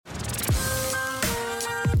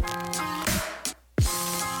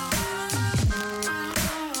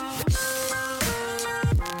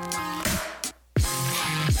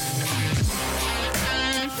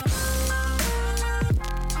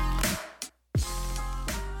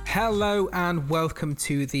Hello and welcome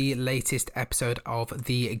to the latest episode of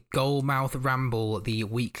the Goalmouth Ramble, the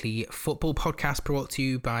weekly football podcast brought to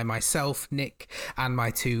you by myself, Nick, and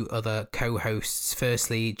my two other co-hosts.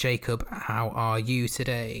 Firstly, Jacob, how are you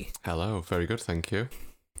today? Hello, very good, thank you.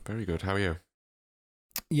 Very good, how are you?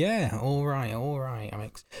 Yeah, all right.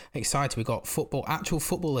 I'm excited. We got actual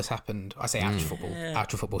football has happened. I say actual football.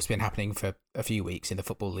 Actual football's been happening for a few weeks in the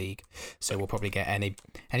Football League. So we'll probably get any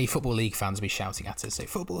Football League fans will be shouting at us, say,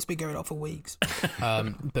 football's been going on for weeks.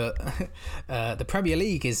 But the Premier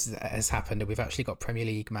League has happened, and we've actually got Premier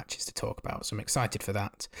League matches to talk about. So I'm excited for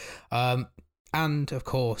that. And of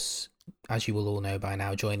course, as you will all know by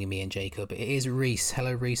now, joining me and Jacob, it is Reese.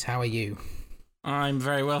 Hello, Reese. How are you? I'm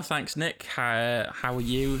very well, thanks, Nick. How are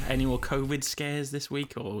you? Any more COVID scares this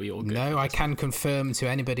week, or are we all good? No, I can confirm to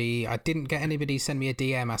anybody. I didn't get anybody send me a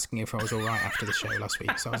DM asking if I was all right after the show last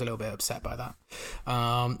week, so I was a little bit upset by that.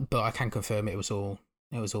 But I can confirm it was all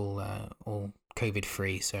COVID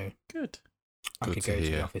free. So good. I could go to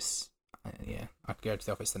the office. I could go to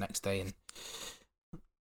the office the next day, and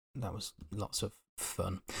that was lots of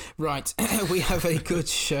fun. Right, we have a good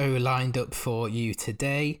show lined up for you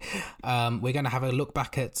today. We're going to have a look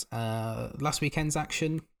back at last weekend's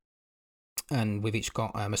action, and we've each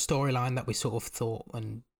got a storyline that we sort of thought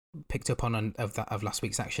and picked up on of last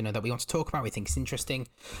week's action and that we want to talk about. We think it's interesting.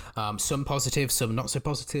 Some positive, some not so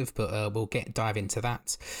positive, but we'll dive into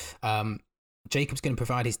that. Jacob's going to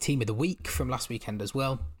provide his team of the week from last weekend as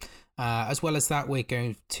well. As well as that, we're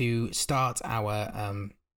going to start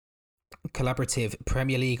our collaborative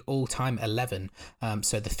Premier League all-time 11.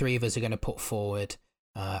 So the three of us are going to put forward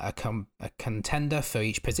a contender for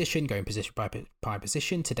each position, going position by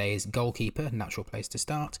position. Today is goalkeeper, natural place to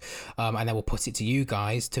start, and then we'll put it to you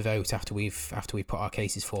guys to vote after we've put our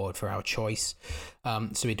cases forward for our choice.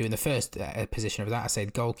 So we're doing the first position of that. I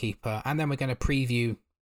said goalkeeper, and then we're going to preview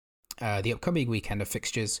the upcoming weekend of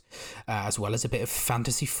fixtures, as well as a bit of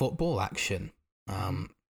fantasy football action.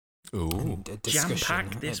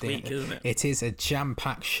 Jam-packed this week, isn't it? It is a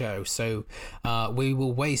jam-packed show, so we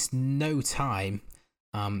will waste no time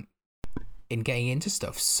in getting into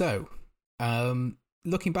stuff. So,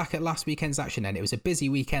 looking back at last weekend's action, then it was a busy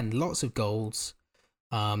weekend, lots of goals,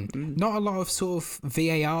 not a lot of sort of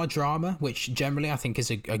VAR drama, which generally I think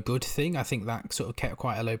is a good thing. I think that sort of kept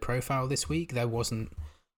quite a low profile this week. There wasn't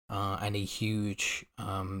any huge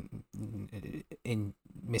in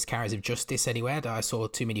miscarriages of justice anywhere that I saw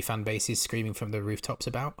too many fan bases screaming from the rooftops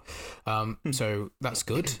about. So that's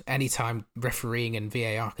good. Anytime refereeing and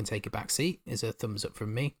VAR can take a back seat is a thumbs up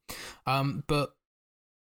from me. But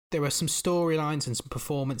there were some storylines and some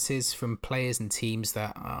performances from players and teams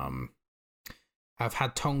that have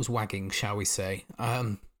had tongues wagging, shall we say.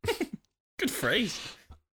 Good phrase.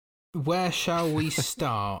 Where shall we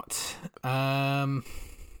start?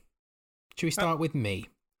 Should we start with me?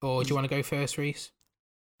 Or do you want to go first, Reese?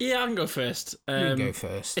 Yeah, I can go first. You can go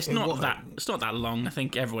first. It's not that long. I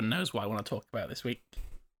think everyone knows what I want to talk about this week.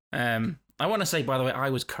 I want to say, by the way, I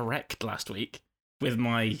was correct last week with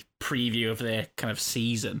my preview of their kind of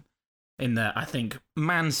season, in that I think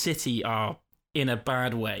Man City are in a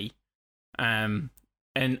bad way, and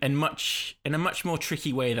in a much more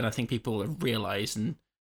tricky way than I think people have realised and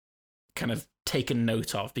kind of taken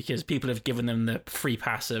note of, because people have given them the free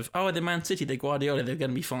pass of, oh, they're Man City, they're Guardiola, they're going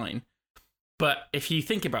to be fine. But if you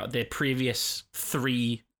think about their previous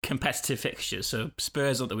three competitive fixtures, so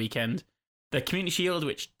Spurs on the weekend, the Community Shield,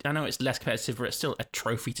 which I know it's less competitive, but it's still a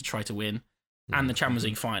trophy to try to win, and the Champions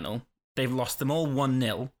League final, they've lost them all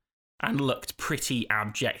 1-0 and looked pretty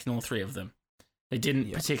abject in all three of them. They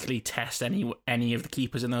didn't particularly test any of the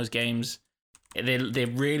keepers in those games. They're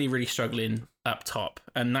really, really struggling up top,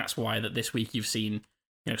 and that's why that this week you've seen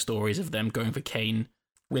stories of them going for Kane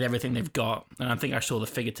with everything they've got. And I think I saw the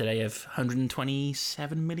figure today of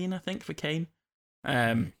 127 million, I think, for Kane.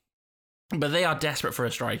 But they are desperate for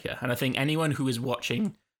a striker, and I think anyone who is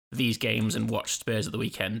watching these games and watched Spurs at the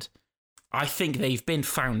weekend, I think they've been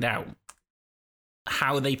found out.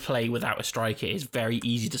 How they play without a striker is very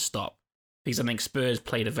easy to stop, because I think Spurs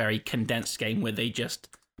played a very condensed game where they just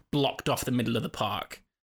blocked off the middle of the park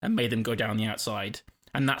and made them go down the outside.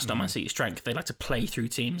 And that's not Man City's strength. They like to play through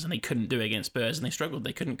teams, and they couldn't do it against Spurs, and they struggled.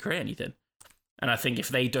 They couldn't create anything. And I think if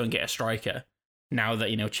they don't get a striker, now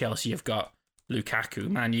that, Chelsea have got Lukaku,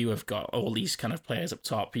 Man U have got all these kind of players up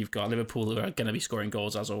top, you've got Liverpool who are going to be scoring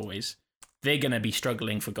goals as always, they're going to be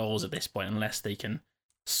struggling for goals at this point unless they can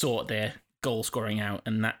sort their goal scoring out,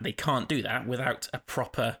 and that they can't do that without a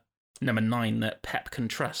proper number 9 that Pep can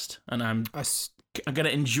trust. And going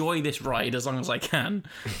to enjoy this ride as long as I can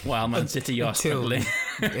while Man City are struggling.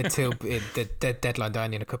 until the deadline day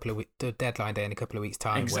in a couple of weeks. The deadline day in a couple of weeks'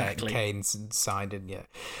 time, Exactly. where Kane's signed, and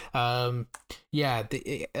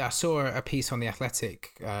I saw a piece on the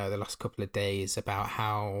Athletic the last couple of days about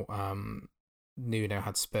how Nuno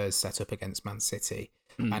had Spurs set up against Man City,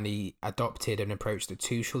 and he adopted an approach that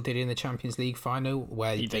Tuchel did in the Champions League final,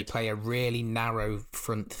 where they play a really narrow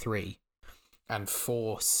front three and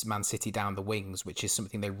force Man City down the wings, which is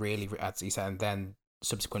something they really, as he said, and then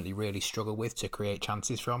subsequently really struggle with to create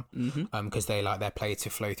chances from, because they like their play to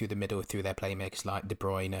flow through the middle through their playmakers like De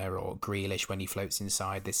Bruyne or Grealish when he floats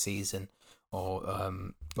inside this season, or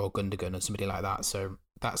Gundogan or somebody like that. So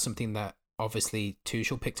that's something that obviously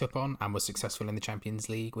Tuchel picked up on and was successful in the Champions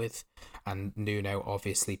League with, and Nuno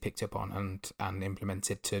obviously picked up on and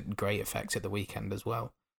implemented to great effect at the weekend as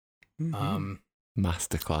well.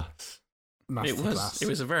 Masterclass. It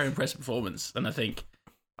was a very impressive performance, and I think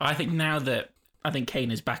now that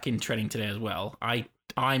Kane is back in training today as well,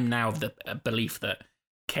 I'm now of the belief that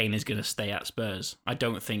Kane is going to stay at Spurs. I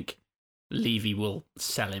don't think Levy will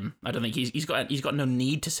sell him. I don't think he's got no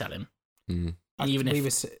need to sell him. Even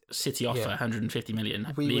if City offer 150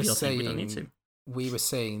 million, Levy will think we don't need to. We were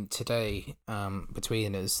saying today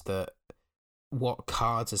between us that what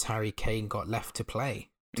cards has Harry Kane got left to play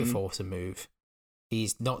to force a move?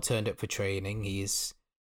 He's not turned up for training. He's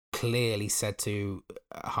clearly said to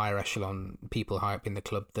higher echelon people high up in the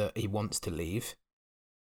club that he wants to leave.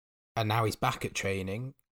 And now he's back at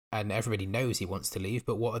training and everybody knows he wants to leave.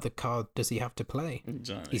 But what other card does he have to play?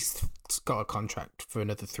 Exactly. He's got a contract for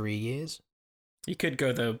another 3 years. He could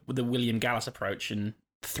go the William Gallas approach and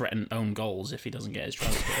threaten own goals if he doesn't get his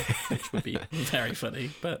transfer, which would be very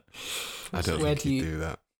funny. But I don't think he'd do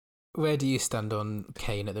that. Where do you stand on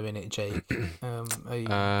Kane at the minute, Jake? Are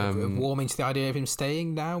you warming to the idea of him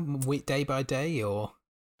staying now, day by day, or?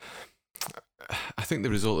 I think the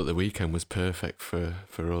result at the weekend was perfect for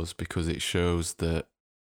us because it shows that,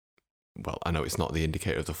 well, I know it's not the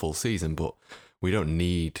indicator of the full season, but we don't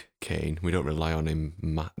need Kane. We don't rely on him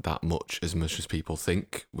that much as people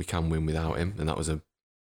think. We can win without him, and that was a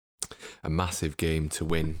massive game to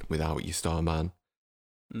win without your star man.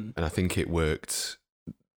 And I think it worked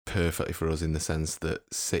perfectly for us in the sense that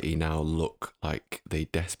City now look like they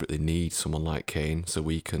desperately need someone like Kane, so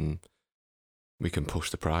we can push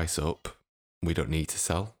the price up. We don't need to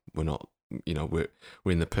sell. We're not, we're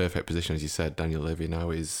in the perfect position, as you said. Daniel Levy now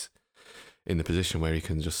is in the position where he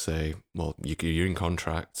can just say, well, you're in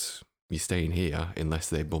contract, you're staying here unless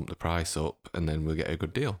they bump the price up, and then we'll get a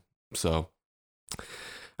good deal. So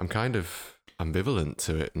I'm kind of ambivalent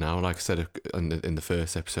to it now. Like I said in the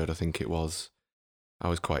first episode, I think it was, I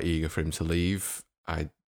was quite eager for him to leave. I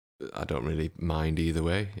don't really mind either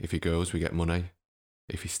way. If he goes, we get money.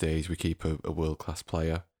 If he stays, we keep a world-class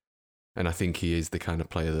player. And I think he is the kind of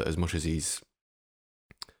player that, as much as he's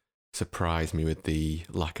surprised me with the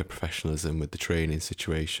lack of professionalism with the training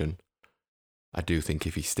situation, I do think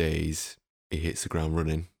if he stays, he hits the ground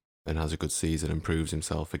running and has a good season and proves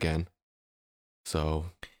himself again. So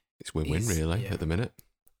it's win-win really at the minute.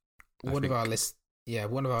 One of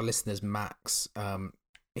our listeners, Max,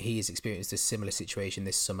 he's experienced a similar situation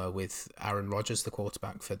this summer with Aaron Rodgers, the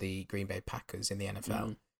quarterback for the Green Bay Packers in the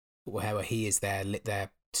NFL, where he is their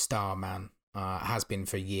star man, has been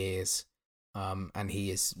for years, and he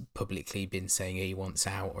has publicly been saying he wants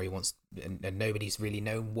out, or he wants, and nobody's really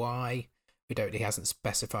known why. He hasn't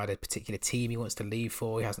specified a particular team he wants to leave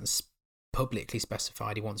for. He hasn't publicly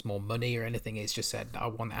specified he wants more money or anything. It's just said, I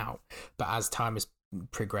want out. But as time has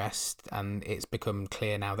progressed and it's become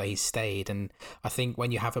clear now that he's stayed, and I think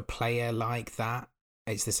when you have a player like that,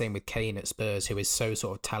 it's the same with Kane at Spurs, who is so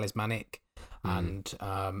sort of talismanic and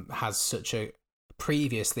has such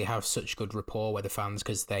good rapport with the fans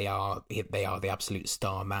because they are the absolute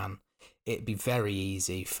star man. It'd be very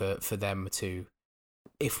easy for them to,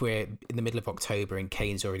 if we're in the middle of October and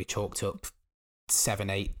Kane's already chalked up 7,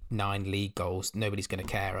 8, 9 league goals, nobody's going to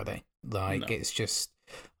care, are they? Like, no. It's just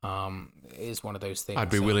it's one of those things. I'd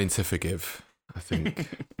be willing to forgive, I think.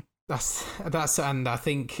 that's and I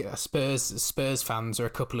think Spurs fans are a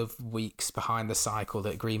couple of weeks behind the cycle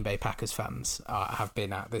that Green Bay Packers fans have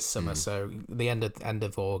been at this summer. So the end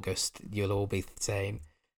of August, you'll all be saying,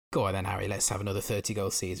 go on then, Harry, let's have another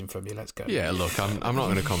 30-goal season from you. Let's go. Yeah, look, I'm not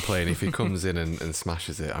going to complain. If he comes in and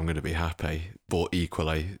smashes it, I'm going to be happy. But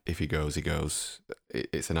equally, if he goes, he goes.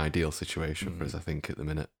 It's an ideal situation for us, I think, at the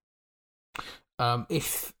minute.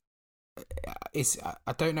 If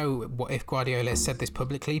I don't know what if Guardiola has said this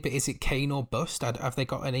publicly, but is it Kane or bust? Have they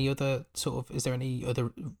got any other is there any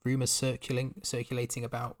other rumours circulating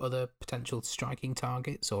about other potential striking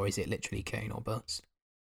targets, or is it literally Kane or bust?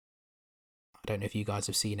 I don't know if you guys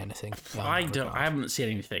have seen anything. I haven't seen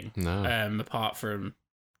anything. No. Apart from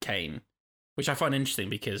Kane, which I find interesting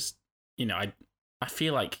because, I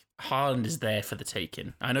feel like Haaland is there for the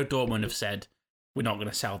taking. I know Dortmund have said we're not going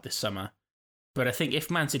to sell this summer, but I think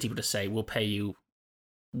if Man City were to say we'll pay you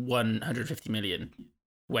 150 million,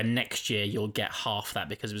 when next year you'll get half that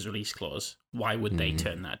because of his release clause, why would they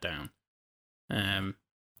turn that down?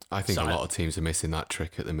 I think a lot of teams are missing that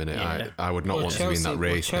trick at the minute. Yeah. I would not want to be in that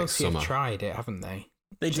race next summer. Chelsea have tried it, haven't they?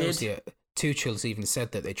 They did. Tuchel's even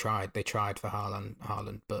said that they tried. They tried for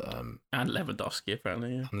Haaland, but and Lewandowski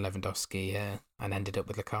apparently, yeah. And Lewandowski, yeah, and ended up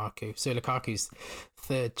with Lukaku. So Lukaku's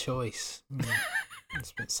third choice.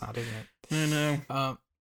 It's a bit sad, isn't it? I know.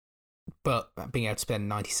 But being able to spend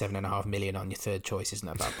 97.5 million on your third choice isn't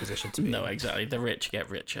a bad position to be in. No, exactly. The rich get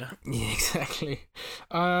richer. Yeah, exactly.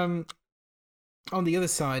 On the other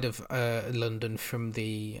side of London, from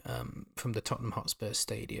the Tottenham Hotspur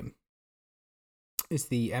Stadium, is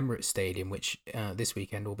the Emirates Stadium, which this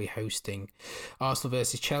weekend will be hosting Arsenal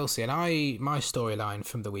versus Chelsea. And my storyline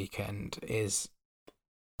from the weekend is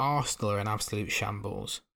Arsenal are an absolute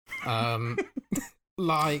shambles. Love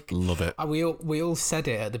it. We all said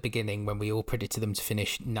it at the beginning when we all predicted them to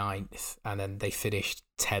finish 9th, and then they finished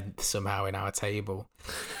 10th somehow in our table.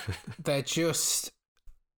 They're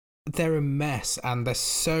a mess, and they're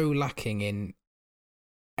so lacking in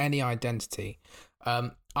any identity.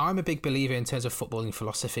 I'm a big believer in terms of footballing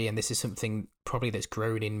philosophy, and this is something probably that's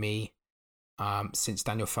grown in me since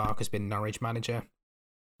Daniel Farke has been Norwich manager.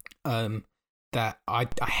 That I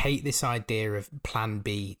hate this idea of plan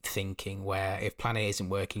B thinking, where if plan A isn't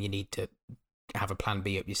working, you need to have a plan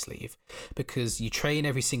B up your sleeve, because you train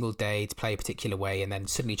every single day to play a particular way, and then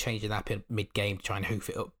suddenly changing that mid-game to try and hoof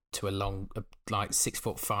it up to a long, like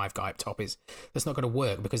 6'5" guy up top that's not going to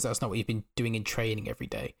work, because that's not what you've been doing in training every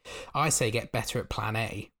day. I say get better at plan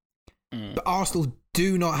A. But Arsenal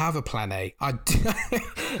do not have a plan A.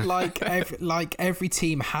 Every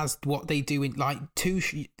team has what they do in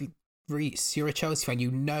Tuchel. Reece, you're a Chelsea fan. You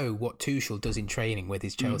know what Tuchel does in training with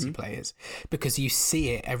his Chelsea players, because you see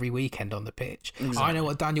it every weekend on the pitch. Exactly. I know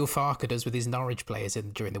what Daniel Farke does with his Norwich players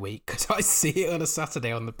during the week, because I see it on a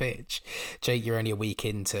Saturday on the pitch. Jake, you're only a week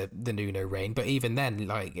into the Nuno reign, but even then,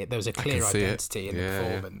 there was a clear identity in the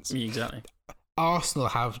performance. Yeah. Exactly. Arsenal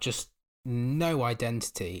have just no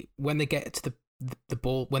identity when they get to the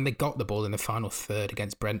ball. When they got the ball in the final third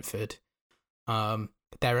against Brentford,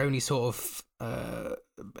 their only sort of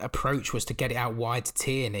approach was to get it out wide to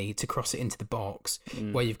Tierney to cross it into the box,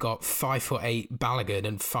 where you've got 5'8" Balogun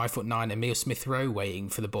and 5'9" Emile Smith Rowe waiting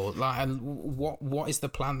for the ball. And what is the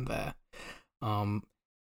plan there?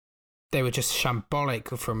 They were just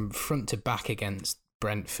shambolic from front to back against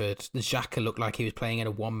Brentford. Xhaka looked like he was playing in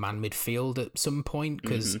a one-man midfield at some point,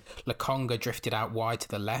 because Lokonga drifted out wide to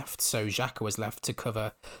the left, so Xhaka was left to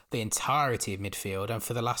cover the entirety of midfield, and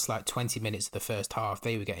for the last 20 minutes of the first half,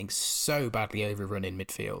 they were getting so badly overrun in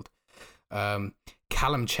midfield.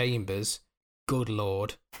 Callum Chambers, good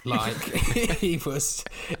lord, he was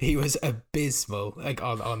abysmal.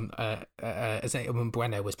 As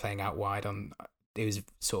Bueno was playing out wide on. He was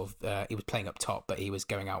he was playing up top, but he was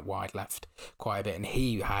going out wide left quite a bit, and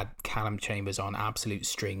he had Callum Chambers on absolute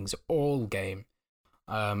strings all game.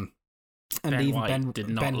 And Ben even White did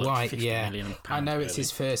not look White, 50 yeah, million pounds, I know it's really.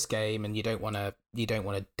 his first game, and you don't want to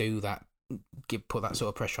do that, put that sort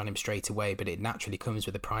of pressure on him straight away, but it naturally comes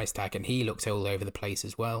with a price tag, and he looked all over the place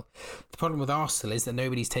as well. The problem with Arsenal is that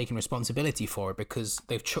nobody's taking responsibility for it, because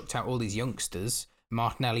they've chucked out all these youngsters.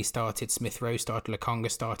 Martinelli started, Smith Rowe started, Lokonga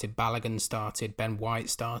started, Balogun started, Ben White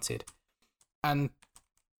started. And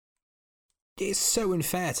it's so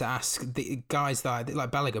unfair to ask the guys like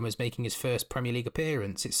Balogun was making his first Premier League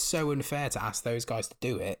appearance. It's so unfair to ask those guys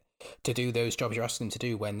to do those jobs you're asking them to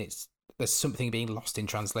do, when there's something being lost in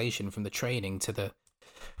translation from the training to the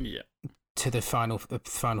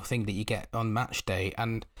final thing that you get on match day.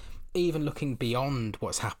 And even looking beyond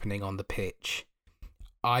what's happening on the pitch,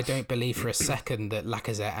 I don't believe for a second that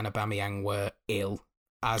Lacazette and Aubameyang were ill,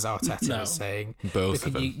 as Arteta was saying. Both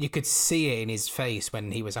of them. You could see it in his face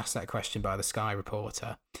when he was asked that question by the Sky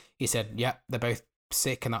reporter. He said, "Yeah, they're both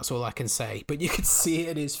sick, and that's all I can say." But you could see it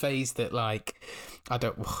in his face that,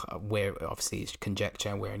 we're obviously it's conjecture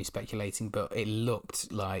and we're only speculating, but it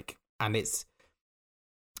looked like, and it's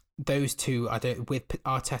those two. With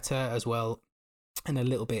Arteta as well, and a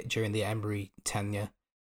little bit during the Emery tenure.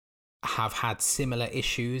 have had similar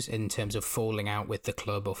issues in terms of falling out with the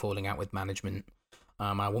club or falling out with management.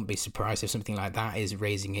 I wouldn't be surprised if something like that is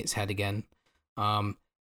raising its head again. And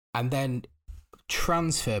then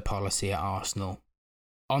transfer policy at Arsenal.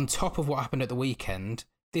 On top of what happened at the weekend,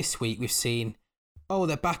 this week we've seen,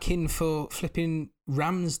 they're back in for flipping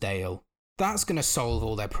Ramsdale. That's going to solve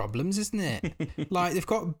all their problems, isn't it? Like, they've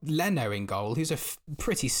got Leno in goal, who's a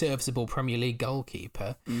pretty serviceable Premier League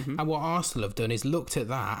goalkeeper. Mm-hmm. And what Arsenal have done is looked at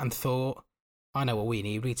that and thought, I know what we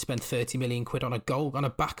need. We need to spend 30 million quid on a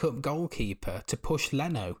backup goalkeeper to push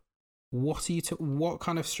Leno. What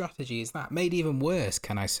kind of strategy is that? Made even worse,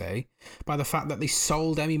 can I say, by the fact that they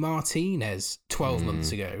sold Emi Martinez 12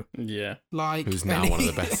 months ago. Yeah. Like, who's now one of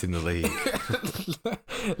the best in the league.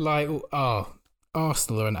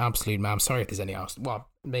 Arsenal are an absolute man. I'm sorry if there's any Arsenal. Well,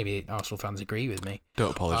 maybe Arsenal fans agree with me.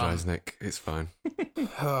 Don't apologise, Nick. It's fine.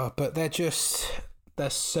 But they're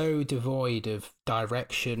so devoid of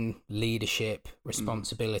direction, leadership,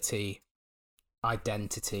 responsibility,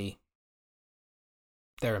 identity.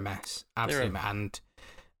 They're a mess. Absolutely.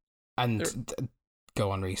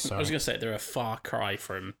 Go on, Reece. Sorry. I was going to say they're a far cry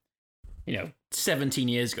from, 17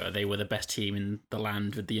 years ago, they were the best team in the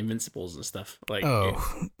land with the Invincibles and stuff. Like,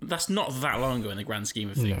 that's not that long ago in the grand scheme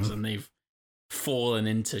of things, and they've fallen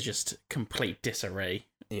into just complete disarray.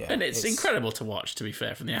 Yeah, and it's incredible to watch, to be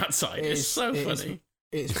fair, from the outside. It's so funny.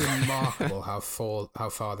 It's remarkable how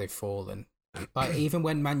far they've fallen. Like, even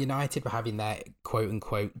when Man United were having their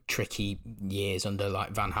quote-unquote tricky years under,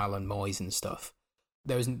 like, Van Gaal and Moyes and stuff,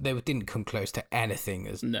 they didn't come close to anything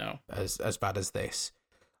as bad as this.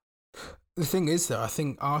 The thing is, though, I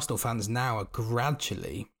think Arsenal fans now are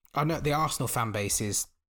gradually... I know the Arsenal fan base is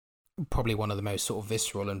probably one of the most sort of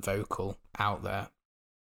visceral and vocal out there,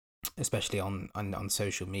 especially on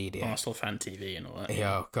social media. Arsenal fan TV and all that.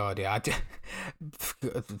 Yeah, oh God, yeah.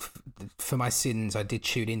 For my sins, I did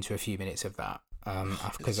tune into a few minutes of that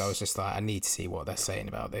because I was just like, I need to see what they're saying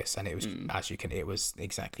about this, and it was it was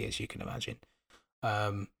exactly as you can imagine.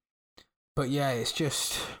 But yeah, it's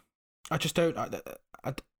just I just don't.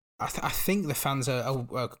 I think the fans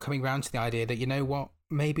are coming around to the idea that, you know what,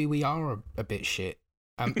 maybe we are a bit shit,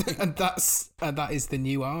 and that is the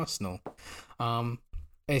new Arsenal.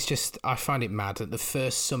 It's just, I find it mad that the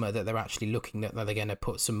first summer that they're actually looking at that they're going to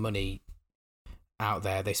put some money out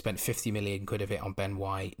there. They spent 50 million quid of it on Ben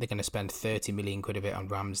White. They're going to spend 30 million quid of it on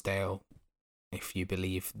Ramsdale, if you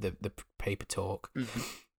believe the paper talk. Mm-hmm.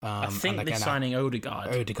 I think they're signing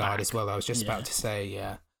Odegaard. Odegaard as well. I was just about to say,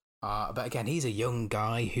 yeah. But again, he's a young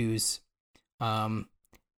guy who's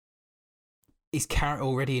he's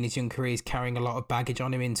already in his young career. He's carrying a lot of baggage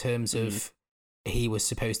on him in terms of he was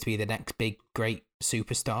supposed to be the next big, great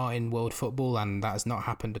superstar in world football, and that has not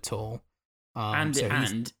happened at all.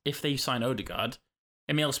 And if they sign Odegaard,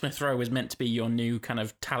 Emile Smith-Rowe is meant to be your new kind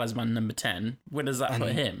of talisman number 10. Where does that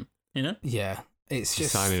put him? You know? Yeah, it's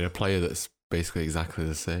just signing a player that's basically exactly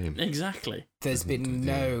the same. Exactly. There's been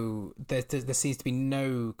there seems to be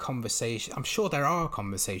no conversation. I'm sure there are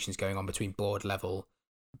conversations going on between board level,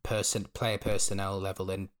 player personnel level,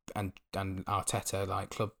 and Arteta, like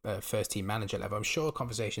club first team manager level. I'm sure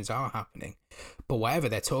conversations are happening, but whatever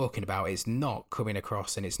they're talking about is not coming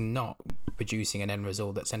across, and it's not producing an end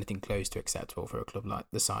result that's anything close to acceptable for a club like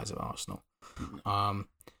the size of Arsenal.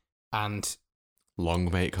 And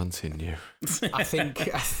long may it continue. I think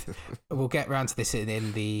we'll get around to this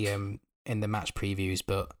in the match previews,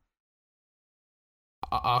 but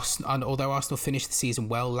although Arsenal finished the season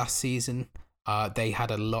well last season, they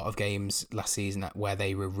had a lot of games last season where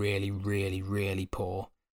they were really, really, really poor.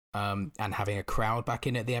 And having a crowd back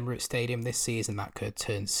in at the Emirates Stadium this season, that could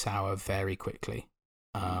turn sour very quickly.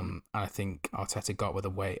 And I think Arteta got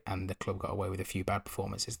away, and the club got away with a few bad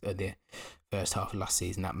performances at the first half of last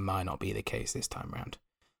season. That might not be the case this time round.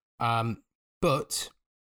 But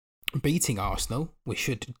beating Arsenal, we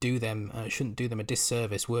shouldn't do them a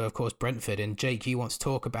disservice. Were of course Brentford, and Jake, you want to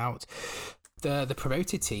talk about the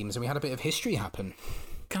promoted teams, and we had a bit of history happen.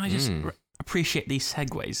 Can I just appreciate these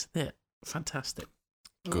segues? They're fantastic.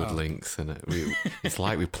 Good links, isn't it? It's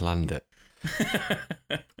like we planned it.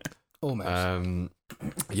 Almost. At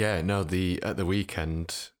the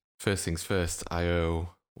weekend, first things first, I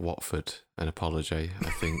owe Watford an apology. I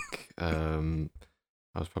think I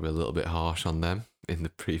was probably a little bit harsh on them in the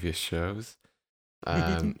previous shows.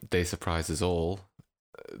 They surprised us all.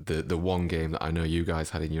 The one game that I know you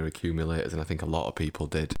guys had in your accumulators, and I think a lot of people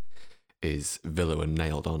did, is Villa were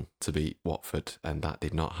nailed on to beat Watford, and that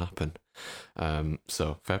did not happen.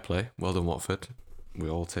 So fair play, well done Watford. We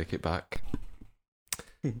all take it back.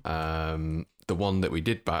 The one that we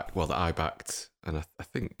did back, that I backed, and I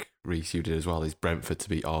think Reece, you did as well, is Brentford to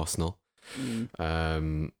beat Arsenal.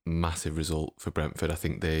 Massive result for Brentford. I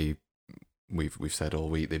think we've said all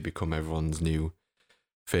week they've become everyone's new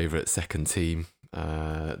favourite second team.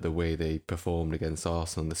 The way they performed against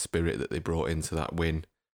Arsenal and the spirit that they brought into that win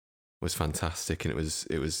was fantastic, and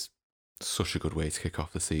it was such a good way to kick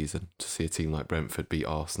off the season, to see a team like Brentford beat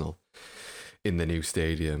Arsenal in the new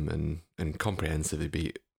stadium and comprehensively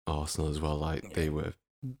beat Arsenal as well. Like they were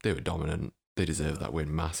dominant. They deserved that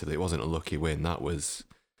win massively. It wasn't a lucky win. That was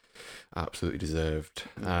absolutely deserved.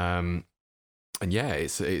 And yeah,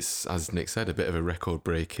 it's as Nick said, a bit of a record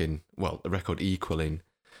equaling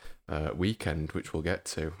weekend, which we'll get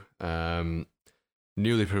to.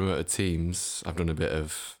 Newly promoted teams. I've done a bit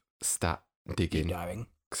of stat digging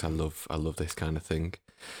because I love this kind of thing.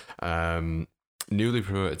 Newly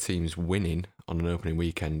promoted teams winning on an opening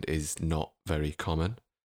weekend is not very common.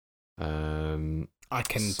 I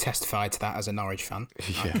can testify to that as a Norwich fan.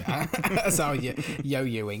 Yeah. That's how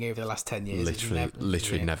yo-yoing over the last 10 years.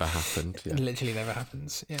 Literally never happened. Yeah. Literally never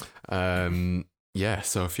happens. Yeah. Yeah,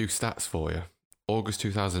 so a few stats for you. August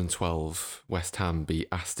 2012, West Ham beat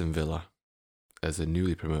Aston Villa as a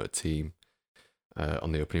newly promoted team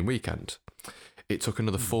on the opening weekend. It took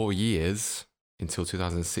another 4 years until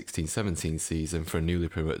 2016-17 season for a newly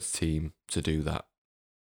promoted team to do that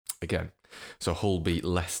again. So Hull beat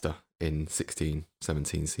Leicester in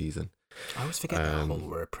 16-17 season. I always forget that Hull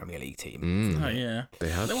were a Premier League team. Oh yeah, they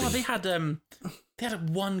had. Well, they had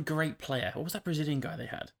one great player. What was that Brazilian guy they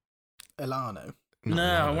had? Elano.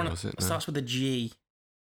 Starts with a G.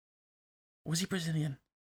 Was he Brazilian?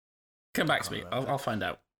 Come back to me. I'll find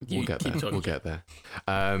out. We'll get there.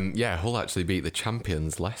 Yeah, Hull actually beat the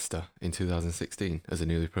champions Leicester in 2016 as a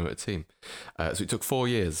newly promoted team. So it took 4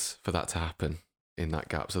 years for that to happen in that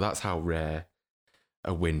gap. So that's how rare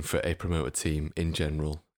a win for a promoted team in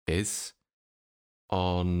general is.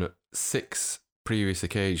 On 6 previous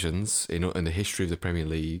occasions in the history of the Premier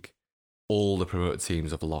League, all the promoted teams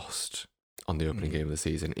have lost on the opening game of the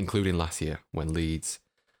season, including last year when Leeds,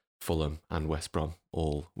 Fulham and West Brom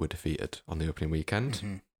all were defeated on the opening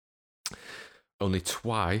weekend. Only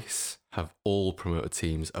twice have all promoted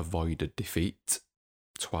teams avoided defeat.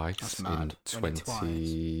 Twice. That's mad. In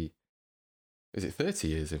 20... Is it 30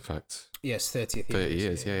 years, in fact? Yes, 30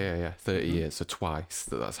 years. Yeah. 30 years. So twice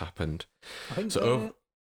that's happened. I think the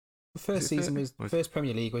first season was... The first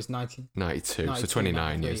Premier League was 92. So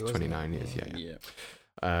 29 years. 29 years, yeah.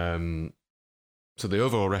 So the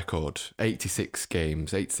overall record, 86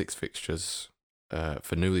 games, 86 fixtures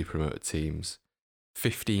for newly promoted teams,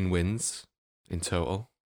 15 wins in total,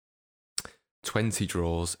 20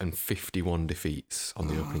 draws and 51 defeats on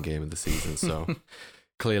the opening game of the season. So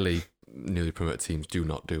clearly newly promoted teams do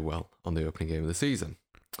not do well on the opening game of the season.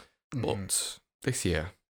 But this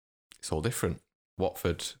year, it's all different.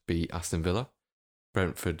 Watford beat Aston Villa.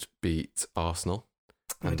 Brentford beat Arsenal.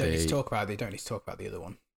 And they don't need to talk about the other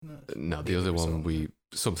one. No, the other one,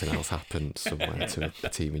 something else happened somewhere to a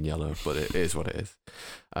team in yellow, but it is what it is.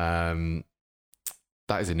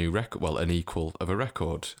 That is a new record, well, an equal of a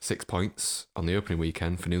record. 6 points on the opening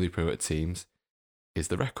weekend for newly promoted teams is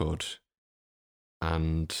the record.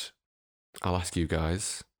 And I'll ask you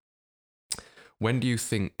guys, when do you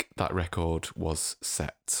think that record was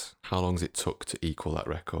set? How long has it took to equal that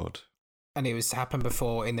record? And it was happened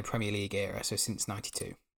before in the Premier League era, so since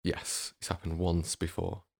 92. Yes, it's happened once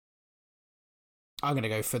before. I'm going to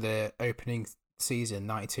go for the opening season,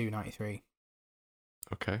 92-93.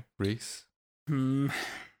 Okay, Reese? I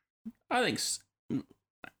think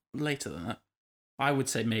later than that. I would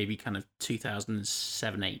say maybe kind of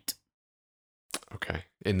 2007-8. Okay,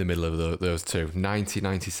 in the middle of those two.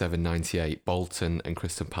 97-98, Bolton and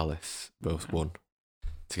Crystal Palace both won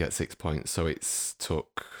to get 6 points. So it's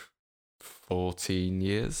took 14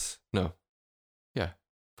 years? No. Yeah,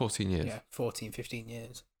 14 years. Yeah, 14, 15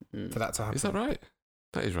 years for that to happen. Is that right?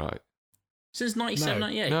 That is right. Since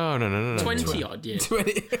 97-98? No. 20 odd years.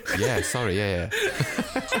 20. Yeah, sorry, yeah.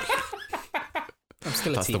 I'm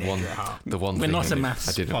still a That's teenager the at heart. one We're thing not a maths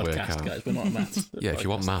I didn't work podcast, out. guys. We're not a maths Yeah, if you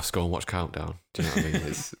want maths, go and watch Countdown. Do you know what I mean?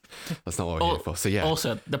 That's not what we're here for. So yeah.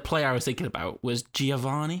 Also, the player I was thinking about was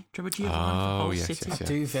Giovanni. Do you remember Giovanni? Oh, yes, City? yes. I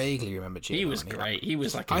do vaguely remember Giovanni. He was great. He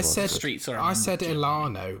was like streets around. I said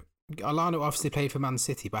Elano. Elano obviously played for Man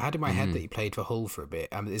City, but I had in my head that he played for Hull for a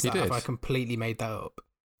bit. Have I completely made that up?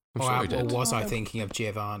 Or was I thinking of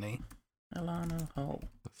Giovanni? Elano Hull.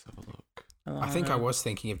 Let's have a look. Elano. I think I was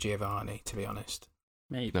thinking of Giovanni, to be honest.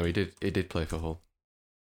 Maybe. No, he did play for Hull.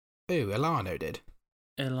 Ooh, Elano did.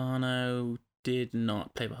 Elano did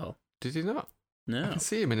not play for Hull. Did he not? No. I can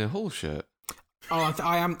see him in a Hull shirt. Oh,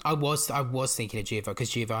 I was thinking of Giovanni because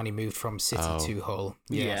Giovanni moved from City to Hull.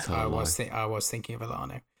 Yeah, so I was thinking of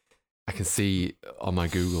Elano. I can see on my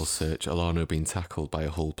Google search Alano being tackled by a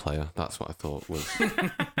Hull player. That's what I thought was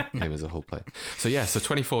him as a Hull player. So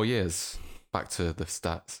 24 years, back to the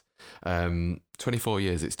stats. 24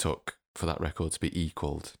 years it's took for that record to be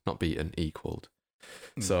equalled, not beaten, equalled.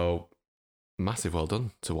 So massive well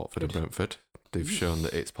done to Watford and Brentford. They've shown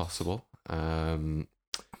that it's possible. And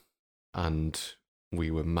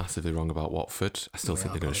we were massively wrong about Watford. I still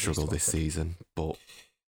think they're going to struggle this season, but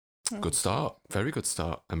good start, very good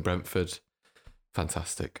start. And Brentford,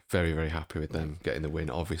 fantastic. Very, very happy with them getting the win,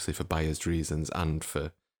 obviously for biased reasons and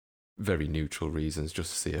for very neutral reasons.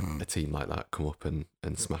 Just to see a team like that come up and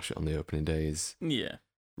smash it on the opening day is really,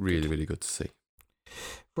 really good to see.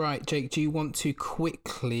 Right, Jake, do you want to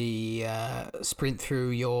quickly sprint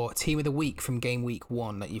through your team of the week from game week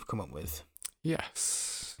 1 that you've come up with?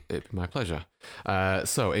 Yes, it'd be my pleasure.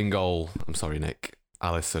 So in goal, I'm sorry, Nick,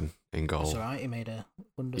 Alisson in goal. That's all right, he made a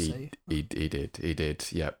wonder save. He did.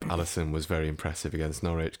 Yep, Alisson was very impressive against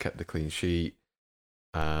Norwich, kept the clean sheet.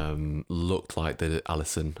 Looked like the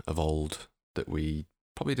Alisson of old that we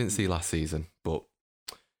probably didn't see last season, but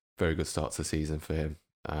very good start to the season for him.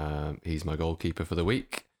 He's my goalkeeper for the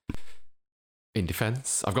week. In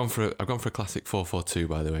defence, I've gone for a classic 4-4-2,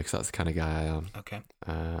 by the way, because that's the kind of guy I am. Okay.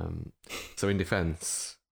 So in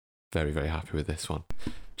defence, very, very happy with this one.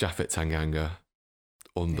 Japhet Tanganga,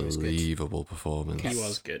 unbelievable performance. He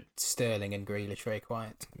was good. Sterling and Grealish very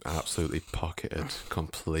quiet. Absolutely pocketed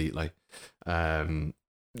completely.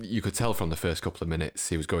 You could tell from the first couple of minutes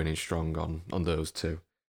he was going in strong on those two.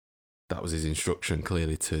 That was his instruction,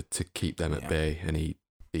 clearly, to keep them at bay, and he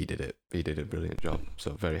did it. He did a brilliant job.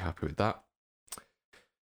 So very happy with that.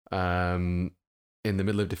 In the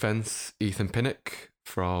middle of defence, Ethan Pinnock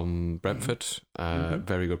from Brentford.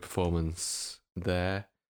 Very good performance there.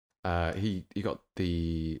 He got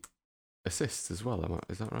the assist as well.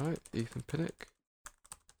 Is that right, Ethan Pinnock?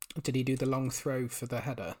 Did he do the long throw for the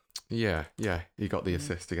header? Yeah. He got the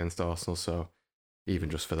assist against Arsenal. So even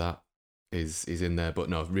just for that, is in there. But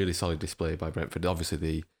no, really solid display by Brentford. Obviously,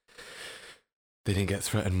 they didn't get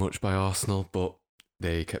threatened much by Arsenal, but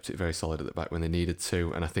they kept it very solid at the back when they needed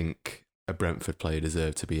to. And I think a Brentford player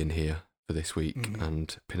deserved to be in here for this week,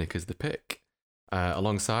 and Pinnock is the pick.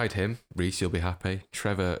 Alongside him, Reece, you'll be happy,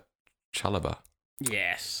 Trevor Chalobah.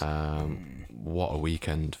 Yes. What a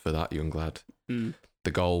weekend for that young lad. The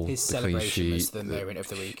goal, his the clean celebration sheet. was the moment of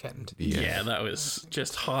the weekend. Yeah, that was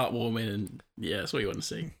just heartwarming, and that's what you want to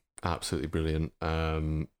see. Absolutely brilliant.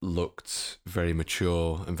 Looked very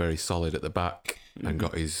mature and very solid at the back, and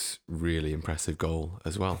got his really impressive goal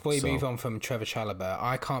as well. Before you move on from Trevor Chalobah,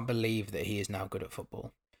 I can't believe that he is now good at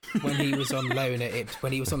football. When he was on loan at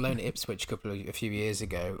Ipswich a few years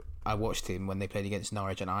ago, I watched him when they played against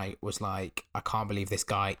Norwich, and I was like, I can't believe this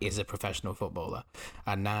guy is a professional footballer.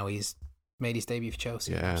 And now he's made his debut for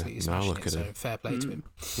Chelsea. Yeah, now look at him. Fair play to him.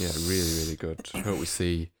 Yeah, really, really good. I hope we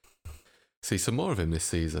see some more of him this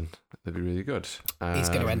season. That'd be really good. He's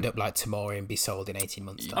going to end up like Tomori and be sold in 18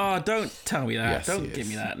 months' time. Oh, don't tell me that. Yes, don't give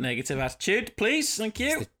me that negative attitude, please. Thank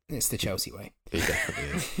you. It's the Chelsea way. He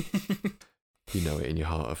definitely is. You know it in your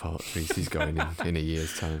heart of hearts, Reece. He's going in a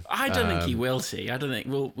year's time. I don't think he will, see. I don't think...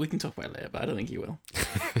 Well, we can talk about it later, but I don't think he will.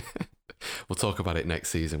 We'll talk about it next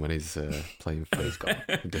season when he's playing for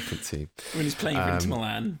a different team. When he's playing for Inter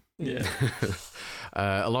Milan. Yeah.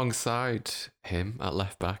 Alongside him at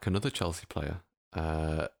left back, another Chelsea player,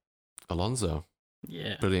 Alonso.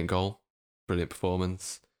 Yeah. Brilliant goal, brilliant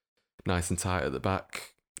performance, nice and tight at the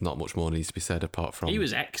back. Not much more needs to be said apart from... He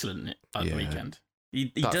was excellent at the weekend. He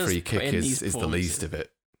that does free kick is the least of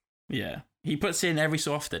it. Yeah. He puts in every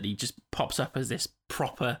so often. He just pops up as this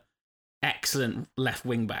proper, excellent left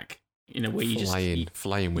wing back. You know, where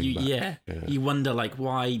flying wing back. Yeah. You wonder, like,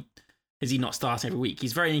 why is he not starting every week?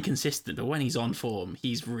 He's very inconsistent, but when he's on form,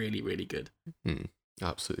 he's really, really good.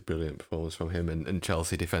 Absolutely brilliant performance from him and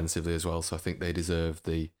Chelsea defensively as well. So I think they deserve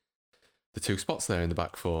the two spots there in the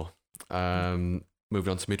back four.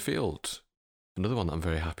 Moving on to midfield. Another one that I'm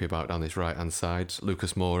very happy about down this right-hand side,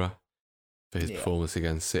 Lucas Moura, for his performance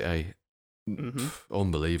against City.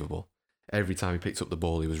 Unbelievable. Every time he picked up the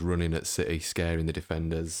ball, he was running at City, scaring the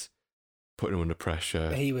defenders, putting them under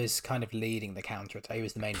pressure. He was kind of leading the counter-attack. He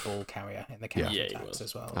was the main ball carrier in the counter-attacks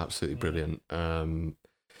as well. Absolutely brilliant.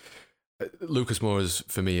 Lucas Moura,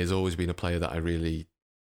 for me, has always been a player that I really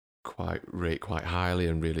rate quite highly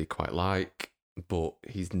and really quite like, but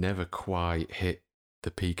he's never quite hit the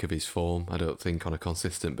peak of his form, I don't think, on a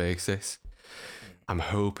consistent basis. I'm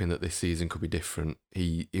hoping that this season could be different.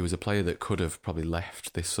 He was a player that could have probably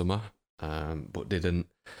left this summer, but didn't,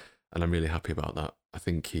 and I'm really happy about that. I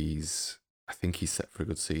think he's set for a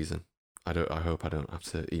good season. I hope I don't have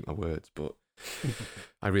to eat my words, but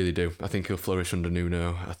I really do. I think he'll flourish under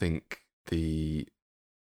Nuno. I think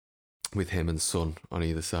with him and Son on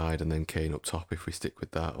either side, and then Kane up top, if we stick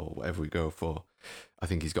with that or whatever we go for, I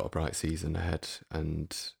think he's got a bright season ahead,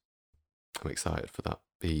 and I'm excited for that.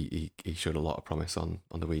 He showed a lot of promise on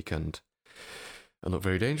the weekend and looked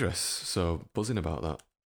very dangerous. So buzzing about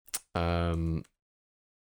that.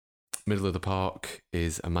 Middle of the park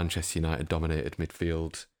is a Manchester United dominated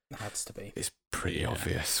midfield. Has to be. It's pretty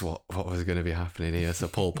obvious what was going to be happening here. So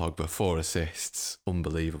Paul Pogba, 4 assists,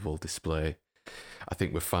 unbelievable display. I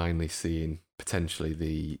think we're finally seeing potentially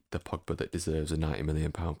the Pogba that deserves a £90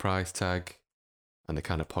 million price tag, and the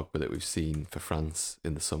kind of Pogba that we've seen for France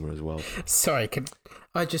in the summer as well. Sorry, can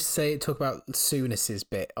I just talk about Souness's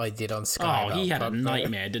bit I did on Sky? Oh, he had Pogba. a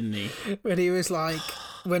nightmare, didn't he? When he was like,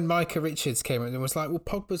 when Micah Richards came in and was like, well,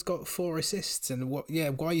 Pogba's got 4 assists, and why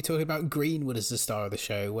are you talking about Greenwood as the star of the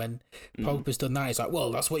show when Pogba's done that? He's like,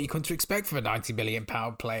 well, that's what you come to expect from a £90 million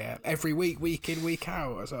player every week, week in, week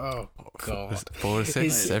out. I was like, oh, God. 4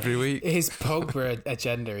 assists every week. His Pogba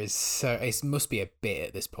agenda is so, it must be a bit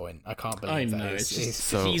at this point. I can't believe that. I know.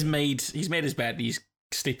 He's made his bed, he's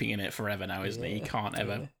sleeping in it forever now, isn't he? He can't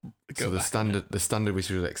ever go back. So the standard we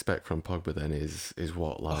should expect from Pogba then is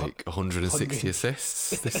what, like 160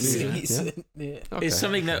 assists this season? Yeah. Okay. It's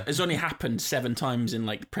something that has only happened 7 times in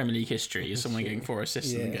like Premier League history. Is someone getting 4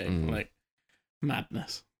 assists in the game? Like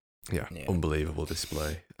madness. Yeah, unbelievable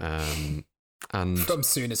display. And from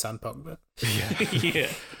Souness and Pogba. Yeah.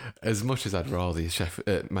 As much as I'd rather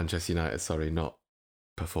Manchester United, not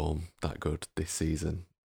perform that good this season,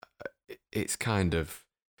 it's kind of,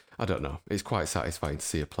 I don't know, it's quite satisfying to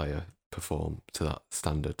see a player perform to that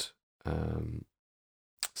standard.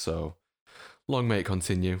 So long may it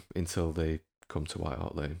continue until they come to White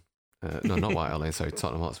Hart Lane. No, not White Hart Lane, sorry,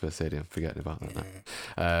 Tottenham Hotspur Stadium. Forgetting about that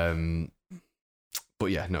now.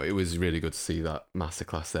 But yeah, no, it was really good to see that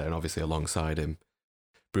masterclass there, and obviously alongside him,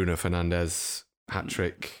 Bruno Fernandes,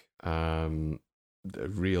 hat-trick, a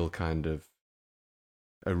real kind of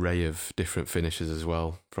array of different finishes as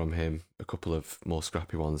well from him, a couple of more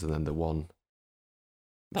scrappy ones, and then the one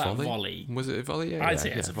volley. Was it a volley? Yeah, I'd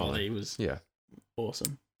say it's a volley. It was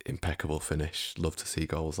awesome. Impeccable finish. Love to see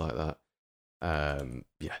goals like that.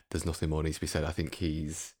 There's nothing more needs to be said. I think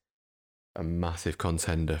he's a massive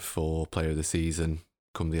contender for player of the season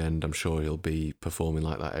come the end. I'm sure he'll be performing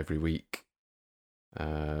like that every week.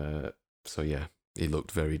 So yeah, he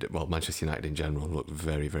looked Manchester United in general looked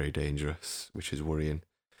very, very dangerous, which is worrying.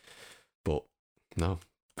 But no,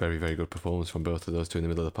 very, very good performance from both of those two in the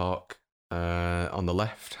middle of the park. On the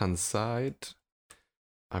left-hand side,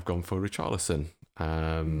 I've gone for Richarlison.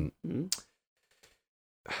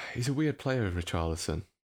 He's a weird player, Richarlison.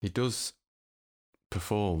 He does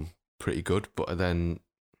perform pretty good, but then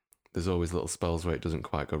there's always little spells where it doesn't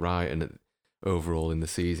quite go right, and overall in the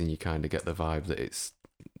season you kind of get the vibe that it's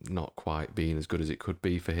not quite being as good as it could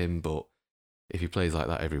be for him. But if he plays like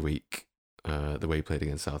that every week, the way he played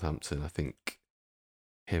against Southampton, I think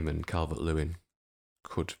him and Calvert-Lewin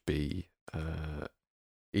could be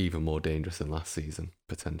even more dangerous than last season,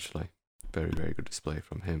 potentially. Very, very good display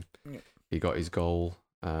from him. Yeah. He got his goal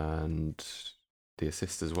and the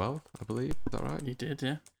assist as well, I believe. Is that right? He did,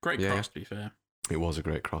 yeah. Great cross, to be fair. It was a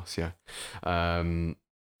great cross, yeah.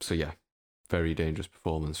 So yeah, very dangerous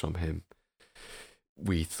performance from him.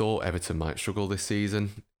 We thought Everton might struggle this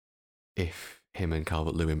season. If him and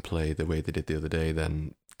Calvert-Lewin play the way they did the other day,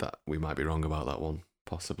 then that we might be wrong about that one,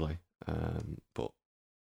 possibly. But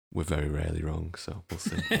we're very rarely wrong, so we'll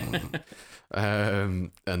see.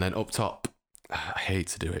 And then up top, I hate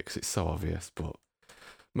to do it because it's so obvious, but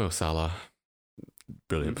Mo Salah,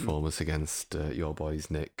 brilliant performance against your boys,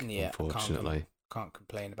 Nick, unfortunately. Can't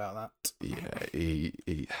complain about that.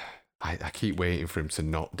 Yeah, I keep waiting for him to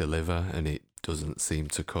not deliver, and it doesn't seem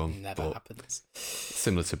to come. Never happens.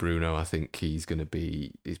 Similar to Bruno, I think he's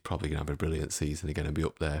probably going to have a brilliant season. He's going to be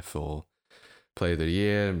up there for Player of the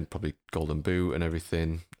Year and probably Golden Boot and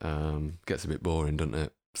everything. Gets a bit boring, doesn't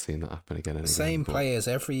it? Seeing that happen again and again. Same players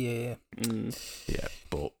every year. Yeah,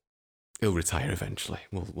 but he'll retire eventually.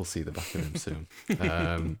 We'll see the back of him soon.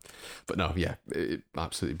 But no, yeah,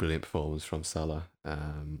 absolutely brilliant performance from Salah.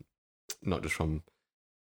 Not just from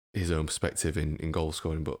his own perspective in goal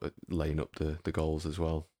scoring, but laying up the goals as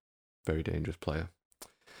well. Very dangerous player.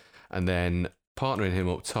 And then partnering him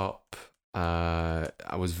up top,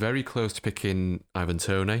 I was very close to picking Ivan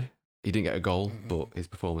Toney. He didn't get a goal, but his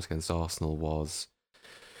performance against Arsenal was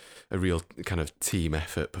a real kind of team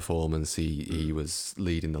effort performance. He was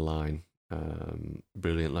leading the line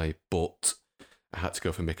brilliantly, but I had to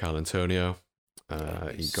go for Mikel Antonio.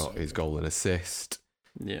 He got his goal and assist,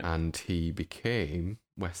 and he became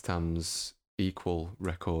West Ham's equal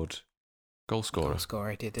record goal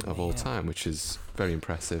scorer didn't of he? all time, which is very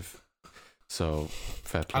impressive. So,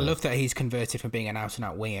 fair play. I love that he's converted from being an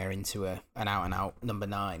out-and-out winger into an out-and-out number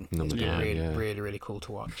 9. Number 9, really, really cool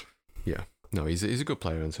to watch. Yeah. No, he's a good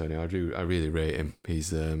player, Antonio. I really rate him.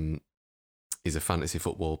 He's a fantasy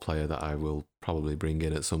football player that I will probably bring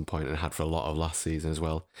in at some point, and had for a lot of last season as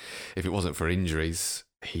well. If it wasn't for injuries,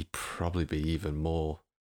 he'd probably be even more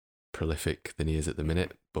prolific than he is at the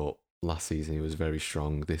minute. But last season he was very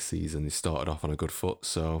strong. This season he started off on a good foot.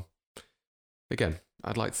 So again,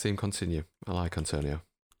 I'd like to see him continue. I like Antonio.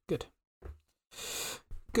 Good.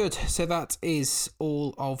 So that is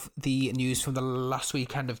all of the news from the last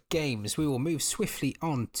weekend of games. We will move swiftly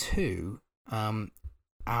on to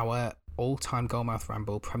our all-time goalmouth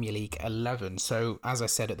ramble, Premier League 11. So, as I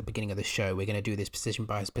said at the beginning of the show, we're going to do this position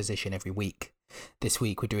by position every week. This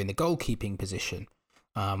week, we're doing the goalkeeping position.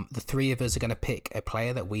 The three of us are going to pick a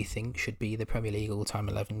player that we think should be the Premier League all-time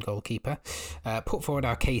 11 goalkeeper. Put forward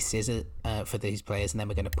our cases for these players, and then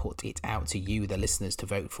we're going to put it out to you, the listeners, to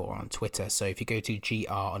vote for on Twitter. So if you go to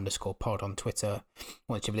gr_pod on Twitter,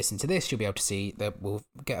 once you've listened to this, you'll be able to see that we'll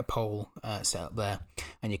get a poll set up there,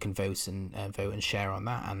 and you can vote and share on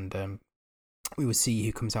that, and we will see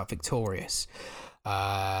who comes out victorious.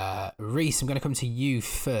 Reese, I'm going to come to you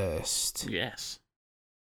first. Yes.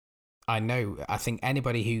 I think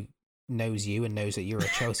anybody who knows you and knows that you're a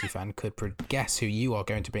Chelsea fan could guess who you are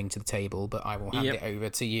going to bring to the table, but I will hand it over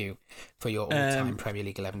to you for your all-time Premier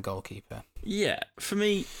League 11 goalkeeper. Yeah, for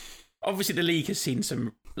me, obviously the league has seen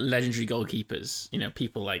some legendary goalkeepers,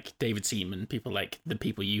 people like David Seaman, people like the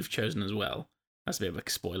people you've chosen as well. That's a bit of a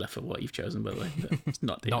spoiler for what you've chosen, by the way. But it's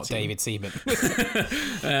not David Seaman.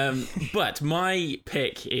 But my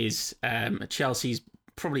pick is Chelsea's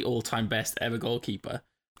probably all-time best ever goalkeeper.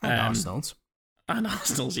 And Arsenal's. And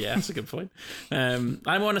Arsenal's, yeah, that's a good point. I'm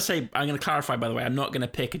going to clarify, by the way, I'm not going to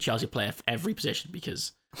pick a Chelsea player for every position,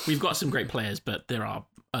 because we've got some great players, but there are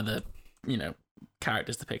other,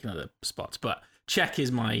 characters to pick in other spots. But Cech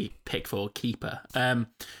is my pick for keeper.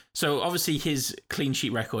 So obviously his clean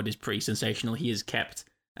sheet record is pretty sensational. He has kept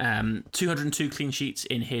 202 clean sheets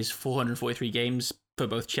in his 443 games for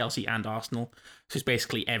both Chelsea and Arsenal. So it's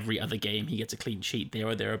basically every other game he gets a clean sheet there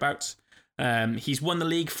or thereabouts. He's won the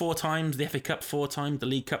league 4 times, the FA Cup 4 times, the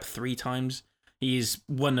League Cup 3 times. He is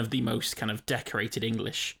one of the most kind of decorated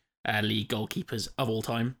English league goalkeepers of all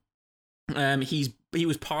time. He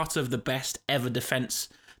was part of the best ever defence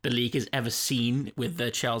the league has ever seen, with the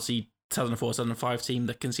Chelsea 2004-2005 team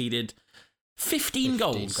that conceded 15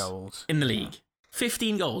 goals in the league.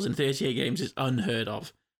 15 goals in 38 games is unheard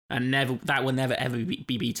of, and that will never ever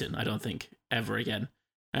be beaten, I don't think, ever again.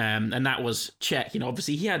 And that was Cech.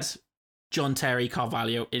 Obviously he had John Terry,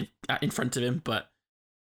 Carvalho in front of him, but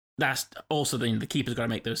that's also the keeper's got to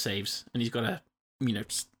make those saves, and he's got to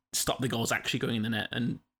stop the goals actually going in the net,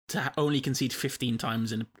 and to only concede 15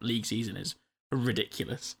 times in a league season is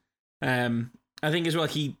ridiculous. I think as well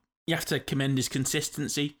you have to commend his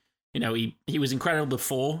consistency. He was incredible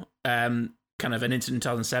before kind of an incident in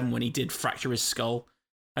 2007 when he did fracture his skull,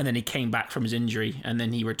 and then he came back from his injury, and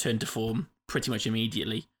then he returned to form pretty much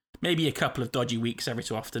immediately. Maybe a couple of dodgy weeks every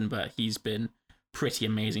so often, but he's been pretty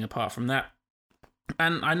amazing apart from that.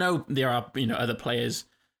 And I know there are other players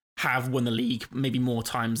have won the league maybe more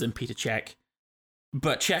times than Peter Cech,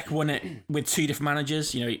 but Cech won it with 2 different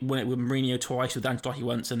managers. He won it with Mourinho twice, with Ancelotti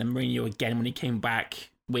once, and then Mourinho again when he came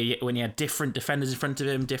back, when he had different defenders in front of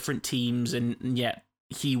him, different teams, and yet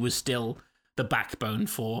he was still the backbone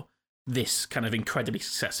for this kind of incredibly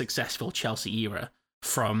successful Chelsea era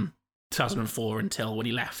from 2004 until when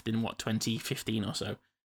he left in 2015 or so.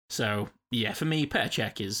 So yeah, for me, Petr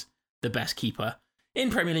Cech is the best keeper in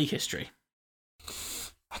Premier League history.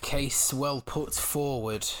 A case well put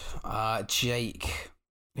forward. Jake,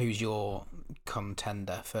 who's your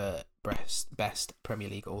contender for best Premier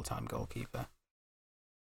League all-time goalkeeper?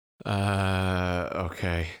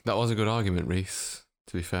 Okay, that was a good argument, Reese.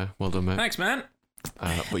 To be fair, well done, mate. Thanks, man.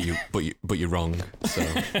 But you're wrong, so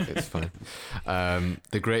it's fine.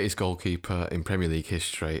 The greatest goalkeeper in Premier League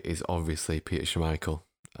history is obviously Peter Schmeichel,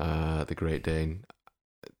 the Great Dane.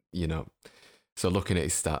 So looking at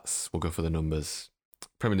his stats, we'll go for the numbers.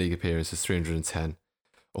 Premier League appearances 310,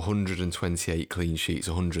 128 clean sheets,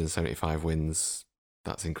 175 wins.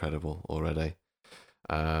 That's incredible already.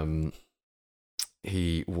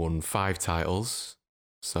 He won 5 titles.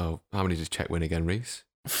 So how many did Cech win again, Reese?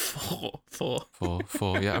 4.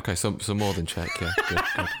 4. Yeah. Okay. So more than Cech. Yeah.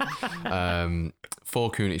 Good.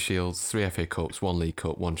 4 Community Shields, 3 FA Cups, 1 League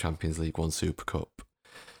Cup, 1 Champions League, 1 Super Cup.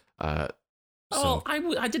 I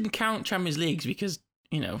didn't count Champions Leagues because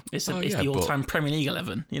it's the all-time Premier League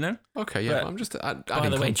 11, Okay, yeah, but I'm just by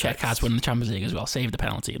the way, Czech has won the Champions League as well, saved the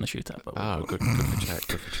penalty in the shootout. But good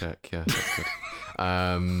for Czech, yeah, that's good.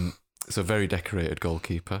 So very decorated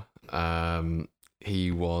goalkeeper.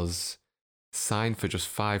 He was signed for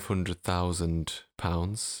just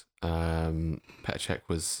 £500,000. Petr Cech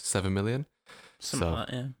was 7 million. Something like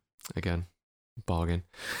that, yeah. Again, bargain.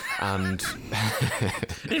 And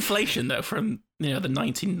inflation though from the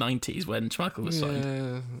 1990s when Schmeichel was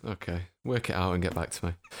signed. Okay, work it out and get back to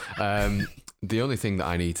me. The only thing that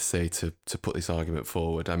I need to say to put this argument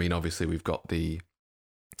forward, I mean, obviously we've got the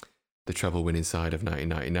treble winning side of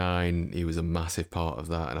 1999. He was a massive part of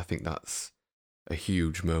that, and I think that's a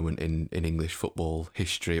huge moment in English football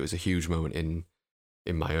history. It was a huge moment in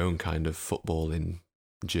my own kind of footballing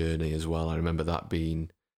journey as well. I remember that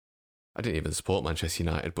being, I didn't even support Manchester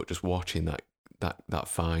United, but just watching that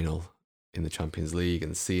final in the Champions League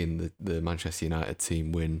and seeing the Manchester United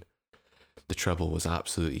team win the treble was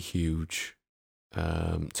absolutely huge.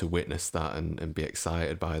 To witness that and be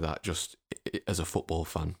excited by that, just as a football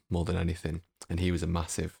fan more than anything, and he was a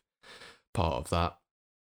massive part of that.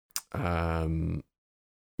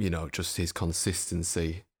 Just his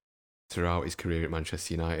consistency throughout his career at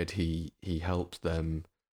Manchester United, he helped them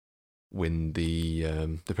win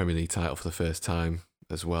the Premier League title for the first time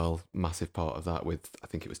as well. Massive part of that, with I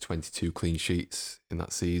think it was 22 clean sheets in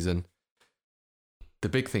that season. The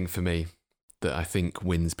big thing for me that I think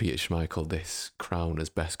wins Peter Schmeichel this crown as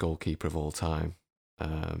best goalkeeper of all time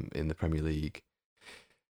in the Premier League,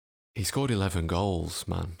 he scored 11 goals,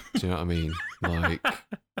 man. Do you know what I mean? Like,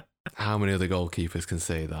 how many other goalkeepers can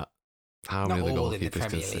say that? How many other goalkeepers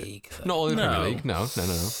can say? Not all in the Premier League, no.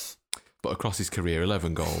 But across his career,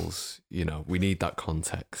 11 goals. We need that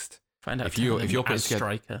context. Find out if you're putting together,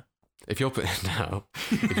 striker. If you're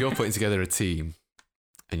putting together a team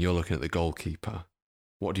and you're looking at the goalkeeper,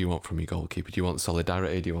 what do you want from your goalkeeper? Do you want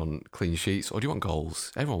solidarity? Do you want clean sheets? Or do you want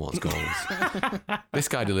goals? Everyone wants goals. This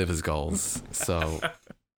guy delivers goals. So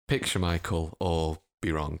pick Schmeichel or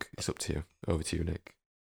be wrong. It's up to you. Over to you, Nick.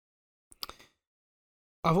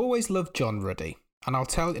 I've always loved John Ruddy. And I'll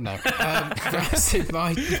tell you now. So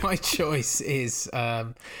my choice is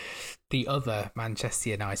the other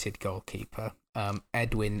Manchester United goalkeeper,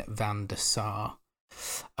 Edwin van der Sar.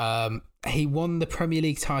 He won the Premier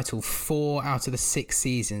League title 4 out of the 6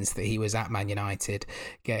 seasons that he was at Man United,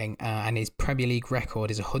 and his Premier League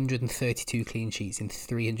record is 132 clean sheets in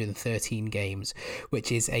 313 games,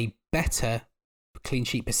 which is a better clean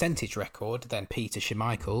sheet percentage record than Peter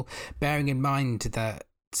Schmeichel, bearing in mind that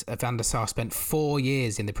Van der Sar spent 4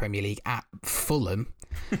 years in the Premier League at Fulham.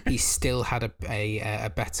 He still had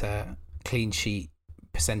a better clean sheet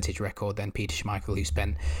percentage record than Peter Schmeichel, who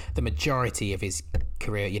spent the majority of his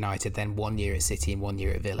career at United, then 1 year at City and 1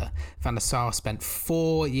 year at Villa. Van der Sar spent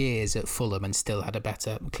 4 years at Fulham and still had a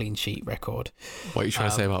better clean sheet record. What are you trying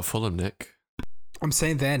to say about Fulham, Nick? I'm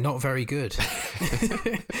saying they're not very good.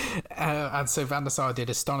 And so Van der Sar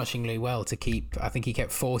did astonishingly well to keep, I think he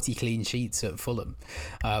kept 40 clean sheets at Fulham,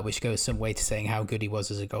 which goes some way to saying how good he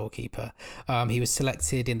was as a goalkeeper. He was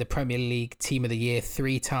selected in the Premier League Team of the Year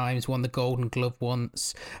 3 times, won the Golden Glove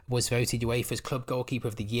once, was voted UEFA's Club Goalkeeper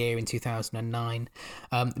of the Year in 2009.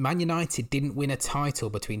 Man United didn't win a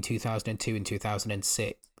title between 2002 and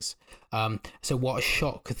 2006. So what a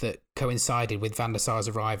shock that coincided with Van der Sar's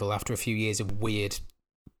arrival after a few years of weird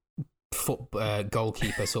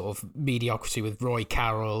goalkeeper sort of mediocrity with Roy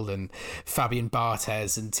Carroll and Fabian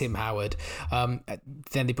Barthez and Tim Howard.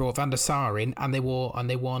 Then they brought Van der Sar in, and they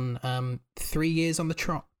won 3 years on the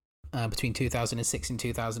trot between 2006 and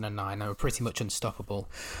 2009. They were pretty much unstoppable.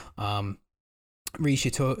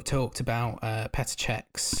 Risha talked about Petr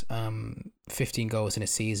Cech's 15 goals in a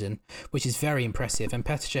season, which is very impressive. And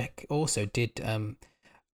Petr Cech also did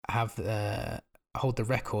hold the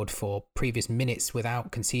record for previous minutes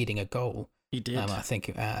without conceding a goal. He did. I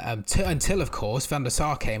think until, of course, Van der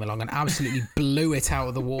Sar came along and absolutely blew it out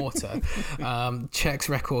of the water. Cech's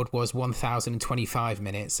record was 1,025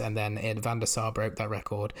 minutes, and then Van der Sar broke that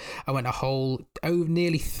record. I went a whole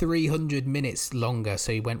nearly 300 minutes longer,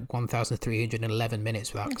 so he went 1,311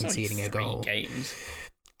 minutes without conceding a goal. Games.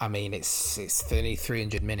 I mean, it's nearly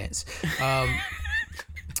 300 minutes.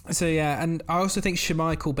 So yeah, and I also think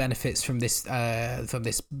Schmeichel benefits from this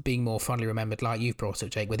being more fondly remembered, like you've brought up,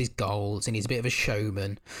 Jake, with his goals, and he's a bit of a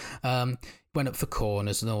showman. Went up for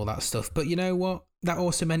corners and all that stuff. But you know what? That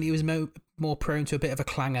also meant he was more prone to a bit of a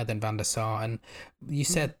clanger than Van der Sar. And you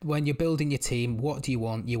said when you're building your team, what do you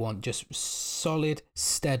want? You want just solid,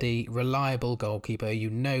 steady, reliable goalkeeper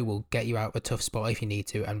will get you out of a tough spot if you need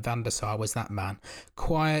to. And Van der Sar was that man.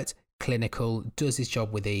 Quiet, clinical, does his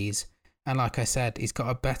job with ease. And like I said, he's got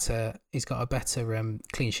a better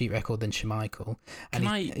clean sheet record than Schmeichel. Can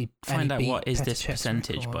I find out what is this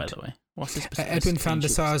percentage, by the way? What's this percentage? Edwin van der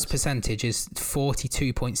Sar's percentage is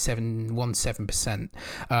 42.717%.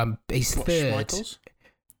 He's third. Schmeichel's?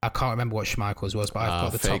 I can't remember what Schmeichel's was, but I've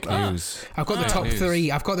got the fake top. News. I've got the top news.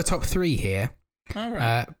 three. I've got the top three here. All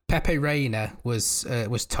right. Pepe Reina was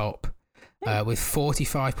top. With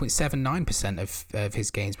 45.79% of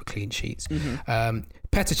his games were clean sheets. Mm-hmm.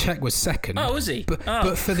 Petr Cech was second. Oh, was he?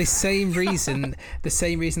 But for the same reason,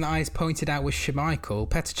 that I pointed out with Schmeichel,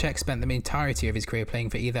 Petr Cech spent the entirety of his career playing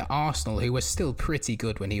for either Arsenal, who was still pretty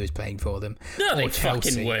good when he was playing for them, no, or they Chelsea.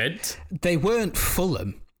 fucking weren't. They weren't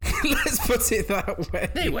Fulham. Let's put it that way.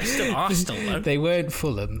 They were still Arsenal, though. They weren't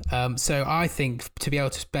Fulham. So I think to be able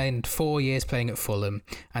to spend 4 years playing at Fulham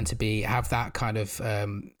and to have that kind of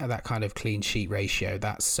clean sheet ratio,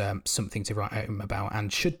 that's something to write home about,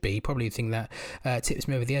 and should be probably the thing that tips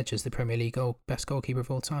me over the edge as the Premier League best goalkeeper of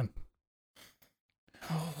all time.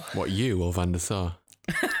 What, you or Van der Sar?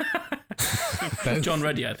 John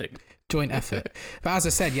Ruddy, I think. Joint effort. But as I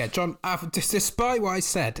said, yeah, John, despite what I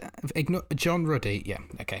said, John Ruddy, yeah,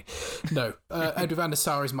 okay. No, Edwin van der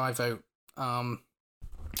Sar is my vote. And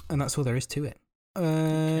that's all there is to it.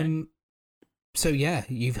 Okay. So yeah,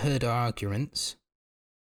 you've heard our arguments.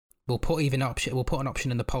 We'll put an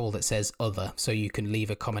option in the poll that says other, so you can leave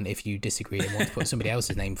a comment if you disagree and want to put somebody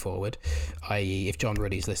else's name forward, i.e. if John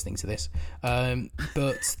Ruddy's listening to this.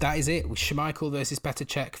 But that is it. Schmeichel versus Petr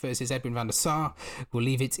Cech versus Edwin van der Sar. We'll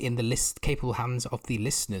leave it in the capable hands of the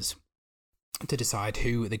listeners to decide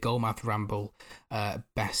who the Goalmouth Ramble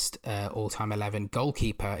best all-time 11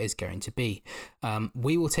 goalkeeper is going to be.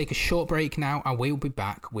 We will take a short break now, and we will be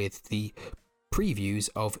back with the previews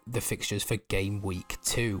of the fixtures for Game Week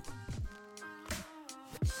 2.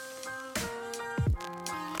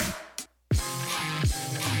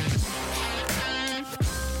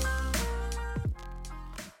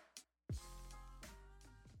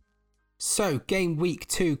 So, Game Week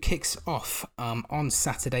 2 kicks off on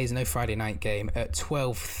Saturdays, no Friday night game, at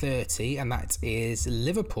 12:30, and that is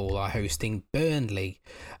Liverpool are hosting Burnley.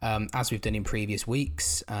 As we've done in previous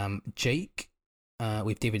weeks, Jake,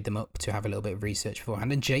 we've divvied them up to have a little bit of research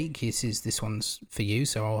beforehand. And Jake, this one's for you,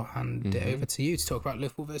 so I'll hand it over to you to talk about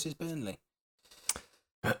Liverpool versus Burnley.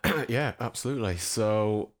 Yeah, absolutely.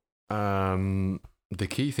 So the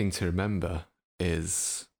key thing to remember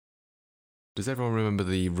is, does everyone remember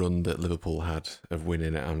the run that Liverpool had of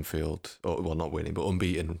winning at Anfield? Or, well, not winning, but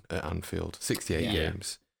unbeaten at Anfield. 68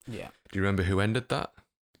 games. Yeah. Do you remember who ended that?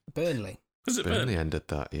 Burnley. Was it Burnley ended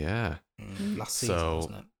that, yeah. Last season,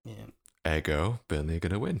 wasn't it? Yeah. Ergo, Burnley are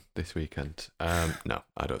going to win this weekend. No,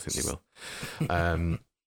 I don't think they will.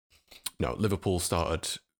 No, Liverpool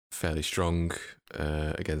started fairly strong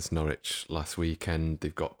against Norwich last weekend.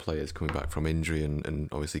 They've got players coming back from injury and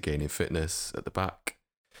obviously gaining fitness at the back.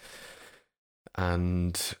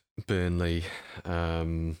 And Burnley,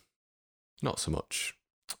 not so much.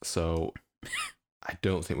 So I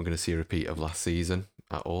don't think we're going to see a repeat of last season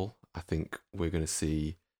at all. I think we're going to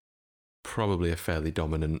see probably a fairly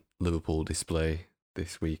dominant Liverpool display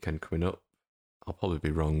this weekend coming up. I'll probably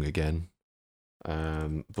be wrong again,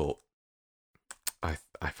 but I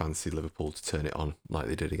fancy Liverpool to turn it on like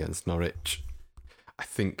they did against Norwich. I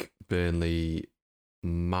think Burnley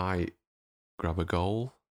might grab a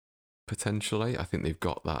goal, potentially. I think they've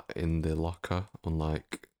got that in the locker,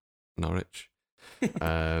 unlike Norwich.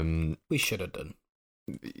 We should have done.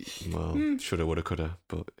 Well, shoulda, woulda, coulda,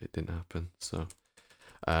 but it didn't happen. So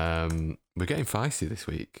we're getting feisty this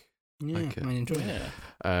week. Yeah, I enjoy it.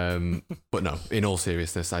 But no, in all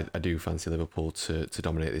seriousness, I do fancy Liverpool to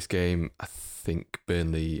dominate this game. I think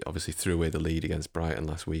Burnley obviously threw away the lead against Brighton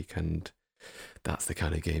last week, and that's the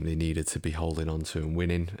kind of game they needed to be holding on to and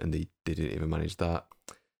winning, and they didn't even manage that.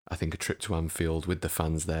 I think a trip to Anfield with the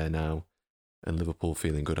fans there now and Liverpool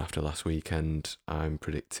feeling good after last weekend, I'm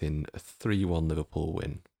predicting a 3-1 Liverpool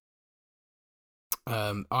win.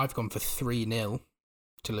 I've gone for 3-0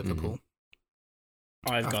 to Liverpool.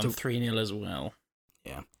 I've gone 3-0 as well.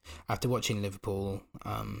 Yeah. After watching Liverpool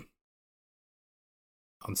on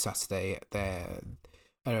Saturday, they're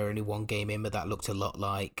only one game in, but that looked a lot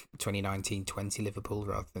like 2019-20 Liverpool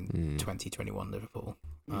rather than 2021 Liverpool,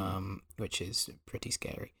 which is pretty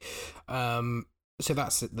scary. So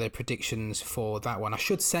that's the predictions for that one. I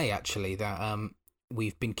should say, actually, that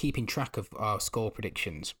we've been keeping track of our score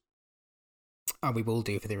predictions, and we will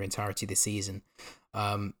do for the entirety of the season,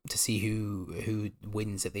 to see who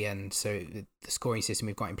wins at the end. So the scoring system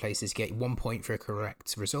we've got in place is you get 1 point for a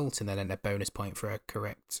correct result and then a bonus point for a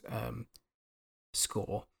correct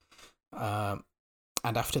score.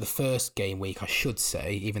 And after the first game week, I should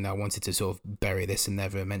say, even though I wanted to sort of bury this and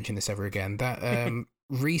never mention this ever again, that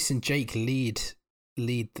Reese and Jake lead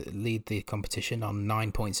the competition on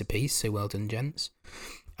 9 points apiece. So well done, gents.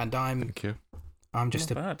 And Thank you. I'm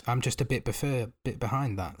just a bit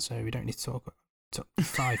behind that, so we don't need to talk.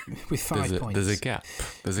 5 with 5 points. There's a gap.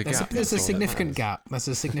 There's a significant gap. There's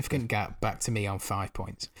a significant gap back to me on 5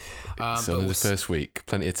 points. So the first week,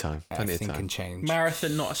 plenty of time. Everything can change.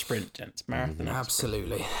 Marathon, not a sprint, gents. Marathon.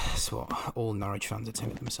 Absolutely. That's what all Norwich fans are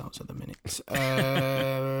telling themselves at the minute.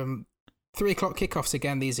 3 o'clock kickoffs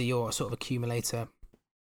again. These are your sort of accumulator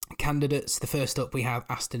candidates. The first up, we have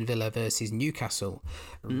Aston Villa versus Newcastle.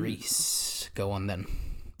 Reese, go on then.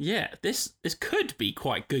 Yeah, this could be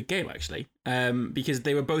quite a good game actually, because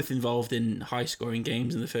they were both involved in high-scoring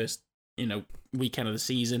games in the first, weekend of the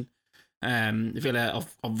season. Villa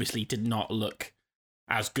obviously did not look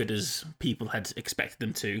as good as people had expected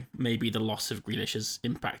them to. Maybe the loss of Grealish has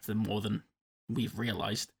impacted them more than we've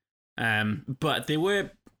realised. But there were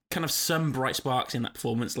kind of some bright sparks in that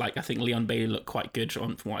performance. Like I think Leon Bailey looked quite good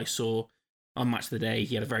from what I saw on Match of the Day.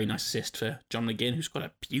 He had a very nice assist for John McGinn, who's got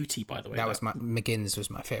a beauty, by the way. McGinn's was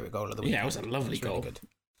my favourite goal of the week. Yeah, it was a lovely goal. Really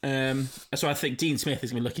good. So I think Dean Smith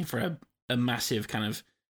is going to be looking for a massive kind of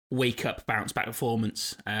wake-up, bounce-back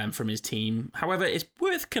performance from his team. However, it's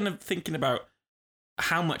worth kind of thinking about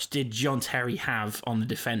how much did John Terry have on the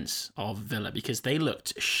defence of Villa, because they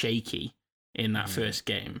looked shaky in that first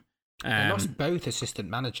game. They lost both assistant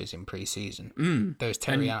managers in pre-season. There was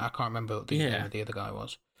Terry, I can't remember what the name of the other guy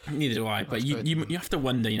was. Neither do I, but you have to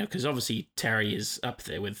wonder, because obviously Terry is up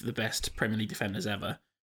there with the best Premier League defenders ever.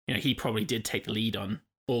 He probably did take the lead on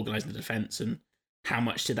organising the defence, and how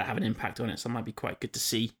much did that have an impact on it? So that might be quite good to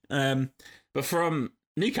see. But from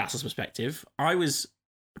Newcastle's perspective, I was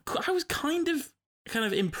kind of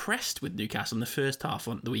impressed with Newcastle in the first half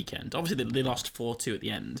on the weekend. Obviously, they lost 4-2 at the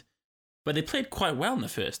end, but they played quite well in the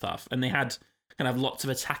first half, and they had kind of lots of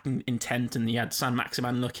attacking intent, and he had San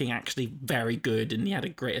Maximan looking actually very good, and he had a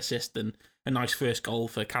great assist and a nice first goal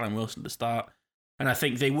for Callum Wilson at the start. And I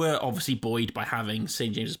think they were obviously buoyed by having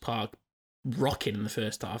St James's Park rocking in the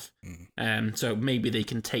first half. So maybe they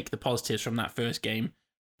can take the positives from that first game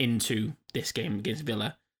into this game against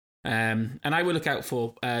Villa. And I will look out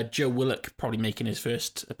for Joe Willock probably making his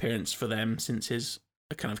first appearance for them since his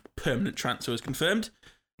kind of permanent transfer was confirmed.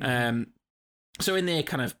 So in their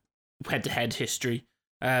kind of head-to-head history,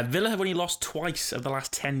 Villa have only lost twice of the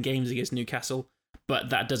last 10 games against Newcastle, but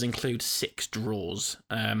that does include 6 draws.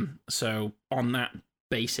 So on that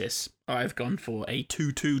basis, I've gone for a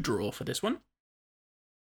 2-2 draw for this one.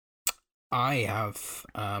 I have.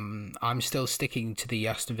 I'm still sticking to the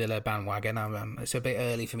Aston Villa bandwagon. It's a bit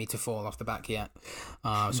early for me to fall off the back yet.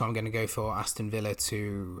 So I'm going to go for Aston Villa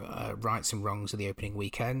to right some wrongs of the opening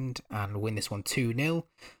weekend and win this one 2-0.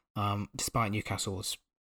 Despite Newcastle's,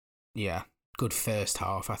 good first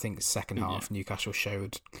half. I think the second half, Newcastle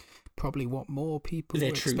showed probably what more people were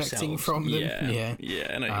expecting from them. Yeah,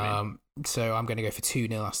 I know what you mean. So I'm going to go for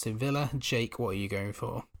 2-0 Aston Villa. Jake, what are you going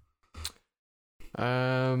for? I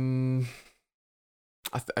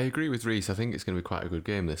agree with Reese. I think it's going to be quite a good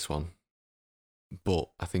game, this one. But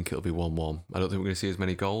I think it'll be 1-1. I don't think we're going to see as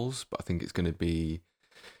many goals, but I think it's going to be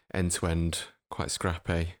end-to-end, quite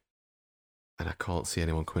scrappy. And I can't see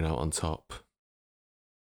anyone coming out on top.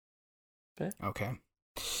 Okay.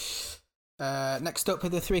 Next up are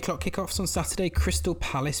the 3 o'clock kickoffs on Saturday. Crystal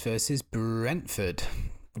Palace versus Brentford.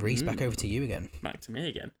 Reese, back over to you again. Back to me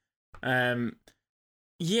again.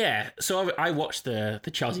 So I watched the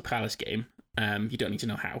Chelsea Palace game. You don't need to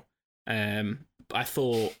know how. But I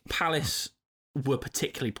thought Palace were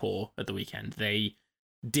particularly poor at the weekend. They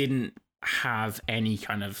didn't have any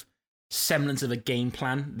kind of semblance of a game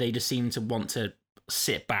plan. They just seemed to want to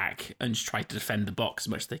sit back and just try to defend the box as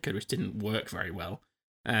much as they could, which didn't work very well.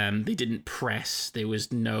 They didn't press. There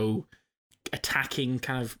was no attacking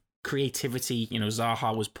kind of creativity.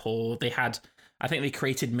 Zaha was poor. I think they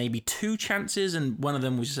created maybe 2 chances, and one of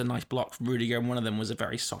them was just a nice block from Rudiger, and one of them was a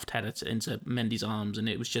very soft header into Mendy's arms. And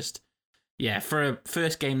it was just, for a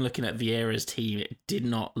first game looking at Vieira's team, it did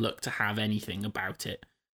not look to have anything about it.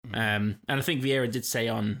 And I think Vieira did say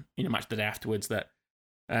on Match of the Day afterwards that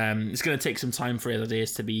it's going to take some time for his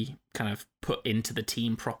ideas to be kind of put into the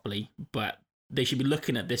team properly, but they should be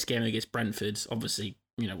looking at this game against Brentford. Obviously,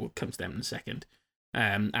 we'll come to them in a second,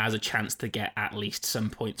 as a chance to get at least some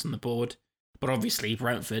points on the board. But obviously,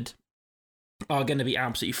 Brentford are going to be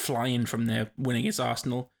absolutely flying from their win against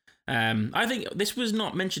Arsenal. I think this was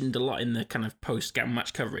not mentioned a lot in the kind of post-game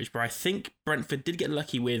match coverage, but I think Brentford did get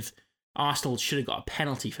lucky with Arsenal should have got a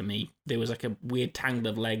penalty for me. There was like a weird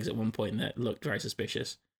tangle of legs at one point that looked very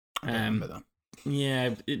suspicious. I remember that.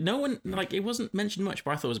 No one, like, it wasn't mentioned much,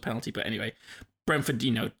 but I thought it was a penalty. But anyway, Brentford,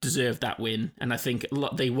 deserved that win. And I think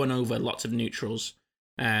they won over lots of neutrals.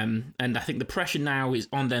 And I think the pressure now is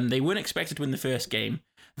on them. They weren't expected to win the first game.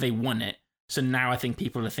 They won it. So now I think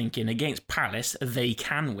people are thinking, against Palace, they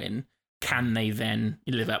can win. Can they then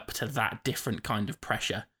live up to that different kind of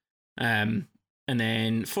pressure? And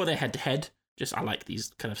then for their head-to-head, I like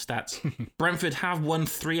these kind of stats. Brentford have won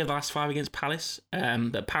 3 of the last 5 against Palace.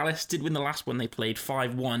 But Palace did win the last one. They played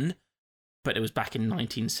 5-1, but it was back in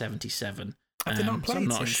 1977. Have they not played so I'm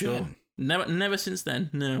not since sure. then? Never since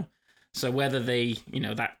then, no. So whether they,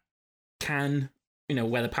 that can,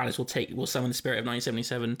 whether Palace will summon the spirit of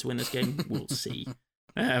 1977 to win this game, we'll see.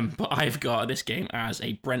 But I've got this game as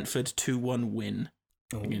a Brentford 2-1 win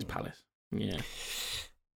against Palace. Yeah.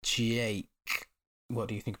 Jake, what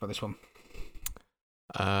do you think about this one?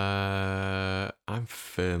 I'm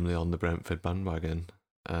firmly on the Brentford bandwagon.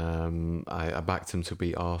 I backed them to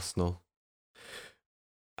beat Arsenal.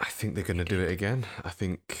 I think they're going to do it again. I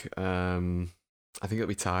think it'll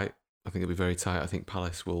be tight. I think it'll be very tight. I think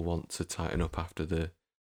Palace will want to tighten up after the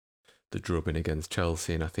drubbing against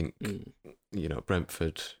Chelsea, and I think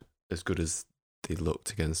Brentford, as good as they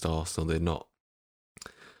looked against Arsenal, they're not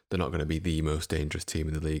going to be the most dangerous team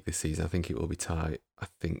in the league this season. I think it will be tight. I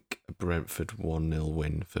think a Brentford 1-0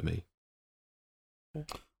 win for me.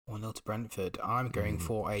 1-0 to Brentford. I'm going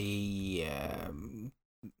for a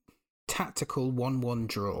tactical 1-1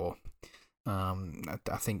 draw.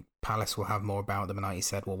 I think Palace will have more about them, and like you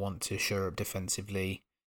said, will want to shore up defensively.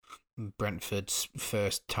 Brentford's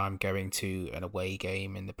first time going to an away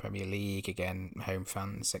game in the Premier League, again, home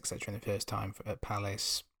fans, etc. in the first time at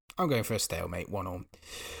Palace. I'm going for a stalemate, 1-1.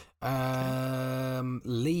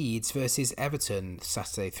 Leeds versus Everton,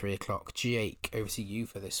 Saturday, 3:00. Jake, over to you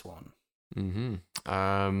for this one.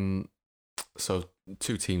 So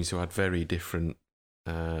 2 teams who had very different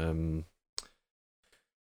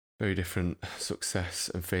success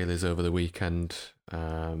and failures over the weekend.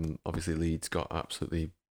 Obviously, Leeds got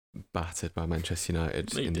absolutely battered by Manchester United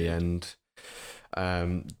the end.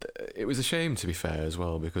 It was a shame, to be fair, as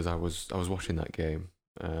well, because I was watching that game,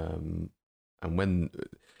 and when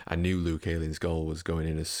I knew Luke Ayling's goal was going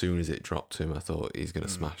in, as soon as it dropped to him, I thought he's going to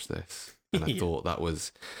smash this, and I thought that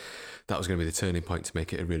was going to be the turning point to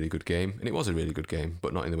make it a really good game, and it was a really good game,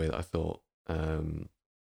 but not in the way that I thought.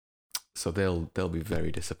 So they'll be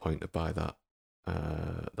very disappointed by that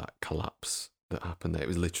collapse that happened there. It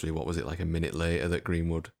was literally, what was it, like a minute later that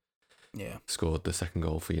Greenwood scored the second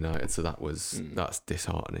goal for United. So that's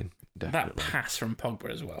disheartening. Definitely. That pass from Pogba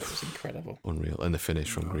as well was incredible, unreal, and the finish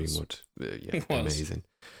from Greenwood,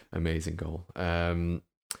 amazing goal. So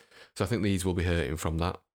I think Leeds will be hurting from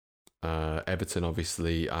that. Everton,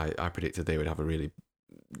 obviously, I predicted they would have a really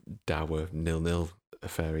dour 0-0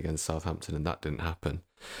 affair against Southampton, and that didn't happen.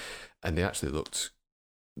 And they actually looked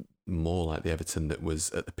more like the Everton that was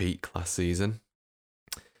at the peak last season.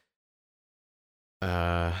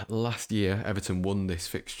 Last year, Everton won this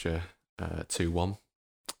fixture 2-1,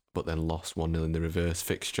 but then lost 1-0 in the reverse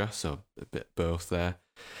fixture, so a bit both there.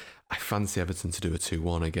 I fancy Everton to do a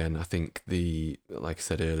 2-1 again. I think like I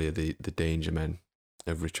said earlier, the danger men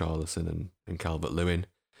of Richarlison and Calvert-Lewin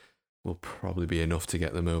will probably be enough to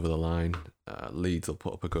get them over the line. Leeds will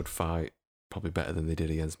put up a good fight, probably better than they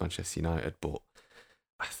did against Manchester United, but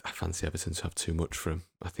I fancy Everton to have too much for them.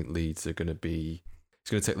 I think Leeds are going to be... It's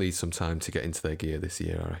going to take Leeds some time to get into their gear this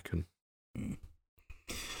year, I reckon.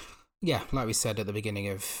 Yeah, like we said at the beginning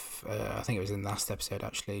of... I think it was in the last episode,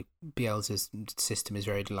 actually, Bielsa's system is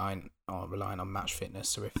very reliant on match fitness,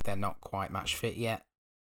 so if they're not quite match fit yet,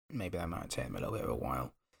 maybe that might take them a little bit of a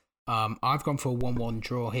while. I've gone for a 1-1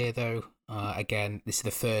 draw here, though. Again, this is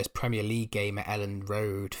the first Premier League game at Ellen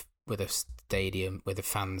Road with a stadium, with the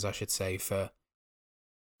fans, I should say, for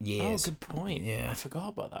years. Oh, good point. Yeah, I forgot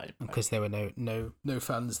about that. Because there were no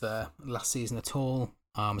fans there last season at all.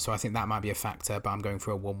 So I think that might be a factor, but I'm going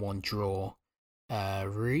for a 1-1 draw.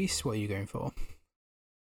 Reese, what are you going for?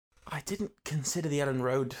 I didn't consider the Ellen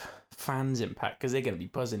Road fans' impact, because they're going to be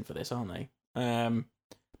buzzing for this, aren't they?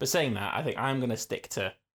 But saying that, I think I'm going to stick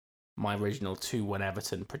to my original 2-1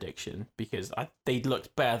 Everton prediction, because they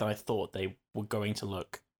looked better than I thought they were going to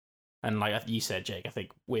look. And like you said, Jake, I think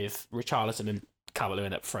with Richarlison and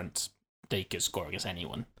Calvert-Lewin up front, they could score against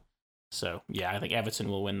anyone. So, yeah, I think Everton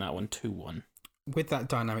will win that one 2-1. With that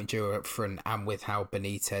dynamic duo up front, and with how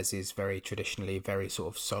Benitez is very traditionally very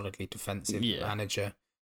sort of solidly defensive manager,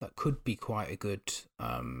 that could be quite a good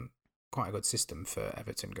system for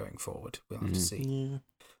Everton going forward. We'll have to see.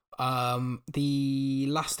 The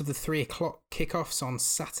last of the 3:00 kickoffs on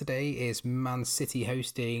Saturday is Man City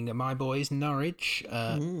hosting my boys Norwich.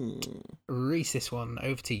 Reese, this one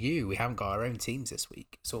over to you. We haven't got our own teams this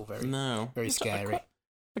week. It's all very scary.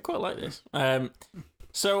 I quite like this.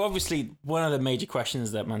 So obviously, one of the major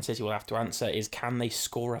questions that Man City will have to answer is, can they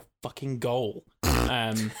score a fucking goal?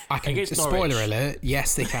 I can. Spoiler alert: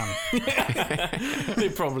 yes, they can. They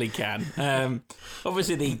probably can.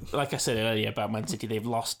 Obviously, like I said earlier about Man City, they've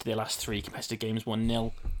lost their last 3 competitive games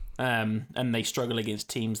 1-0, and they struggle against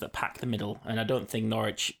teams that pack the middle. And I don't think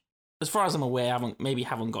Norwich, as far as I'm aware,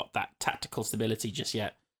 haven't got that tactical stability just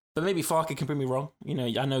yet. But maybe Farke can prove me wrong. You know,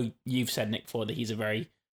 I know you've said, Nick, before that he's a very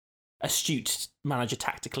astute manager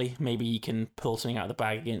tactically. Maybe he can pull something out of the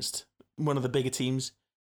bag against one of the bigger teams.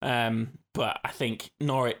 But I think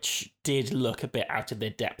Norwich did look a bit out of their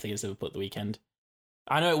depth against Liverpool at the weekend.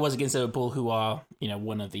 I know it was against Liverpool, who are,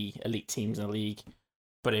 one of the elite teams in the league,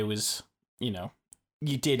 but it was,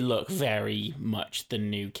 you did look very much the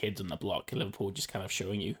new kids on the block. Liverpool just kind of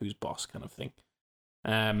showing you who's boss kind of thing.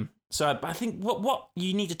 So I think what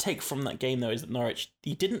you need to take from that game, though, is that Norwich,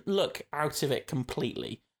 you didn't look out of it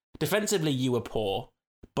completely. Defensively, you were poor.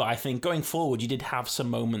 But I think going forward, you did have some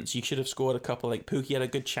moments. You should have scored a couple. Like Pookie had a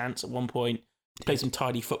good chance at one point, played some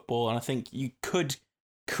tidy football, and I think you could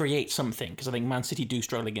create something, because I think Man City do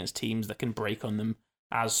struggle against teams that can break on them,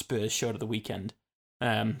 as Spurs showed at the weekend.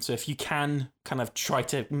 So if you can kind of try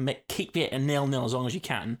to keep it a 0-0 as long as you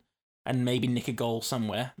can, and maybe nick a goal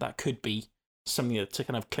somewhere, that could be something to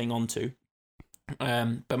kind of cling on to.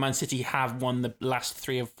 But Man City have won the last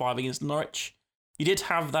 3 of 5 against Norwich. You did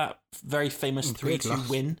have that very famous 3-2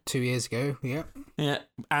 win 2 years ago, yeah. Yeah,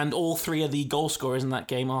 and all 3 of the goal scorers in that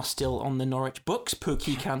game are still on the Norwich books.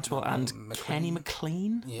 Pookie Cantwell and Kenny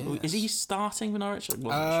McLean. Yes. Is he starting for Norwich?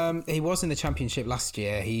 He was in the Championship last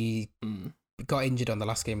year. He got injured on the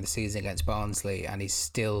last game of the season against Barnsley, and he's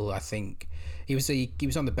still, I think, he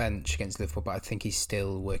was on the bench against Liverpool, but I think he's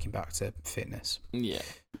still working back to fitness. Yeah.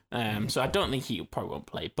 So I don't think he probably won't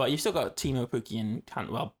play, but you've still got Timo Pukki and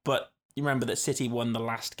Cantwell, but you remember that City won the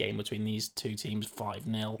last game between these 2 teams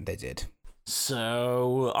 5-0. They did.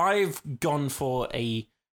 So I've gone for a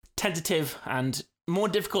tentative and more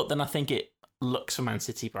difficult than I think it looks for Man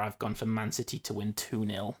City, but I've gone for Man City to win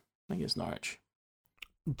 2-0 against Norwich.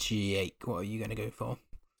 Jake, what are you going to go for?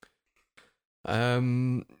 I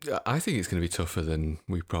think it's going to be tougher than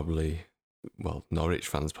we probably, Norwich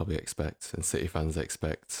fans probably expect and City fans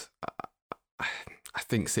expect. I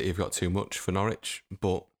think City have got too much for Norwich,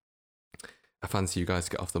 but I fancy you guys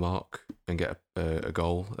to get off the mark and get a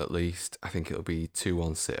goal at least. I think it'll be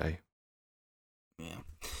 2-1 City. Yeah,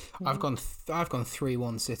 I've gone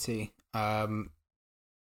 3-1 City.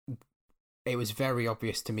 It was very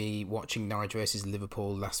obvious to me watching Norwich versus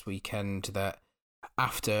Liverpool last weekend that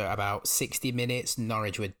after about 60 minutes,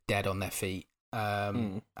 Norwich were dead on their feet.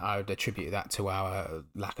 I would attribute that to our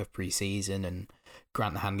lack of pre-season, and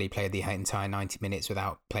Grant Handley played the entire 90 minutes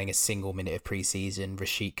without playing a single minute of pre-season.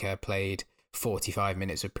 Rashika played 45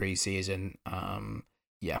 minutes of pre-season.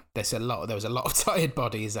 There was a lot of tired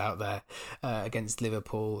bodies out there against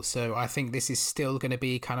Liverpool. So I think this is still going to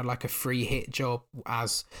be kind of like a free hit job,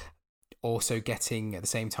 as also at the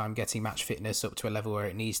same time getting match fitness up to a level where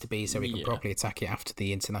it needs to be, so we can properly attack it after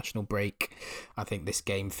the international break. I think this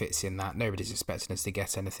game fits in that. Nobody's expecting us to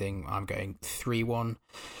get anything. I'm going 3-1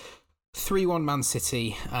 Man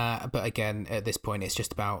City. But again, at this point, it's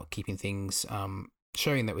just about keeping things,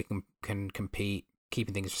 showing that we can compete,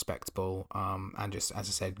 keeping things respectable, and just, as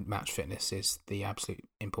I said, match fitness is the absolute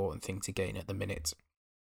important thing to gain at the minute.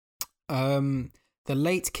 The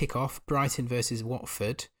late kickoff, Brighton versus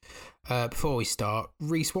Watford. Before we start,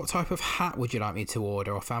 Reese, what type of hat would you like me to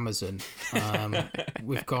order off Amazon?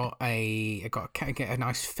 We've got get a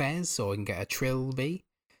nice fez, or we can get a trilby.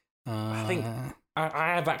 I think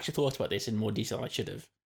I have actually thought about this in more detail than I should have.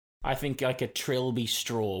 I think like a trilby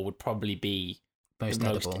straw would probably be most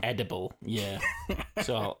edible. Yeah.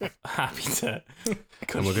 So I'm happy to.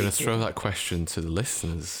 And we're going to throw that question to the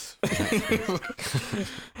listeners.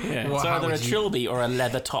 Yeah. It's either a trilby or a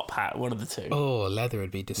leather top hat, one of the two. Oh, leather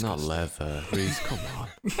would be disgusting. Not leather. Reese, come on.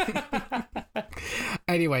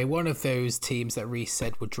 Anyway, one of those teams that Reese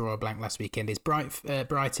said would draw a blank last weekend is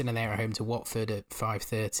Brighton, and they're at home to Watford at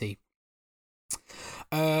 5:30.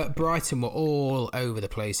 Brighton were all over the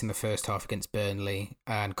place in the first half against Burnley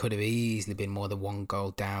and could have easily been more than 1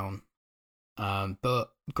 goal down.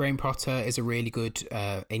 But Graham Potter is a really good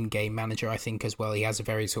in-game manager, I think, as well. He has a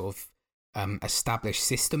very sort of established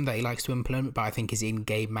system that he likes to implement, but I think his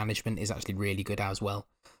in-game management is actually really good as well.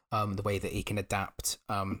 The way that he can adapt.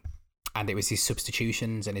 And it was his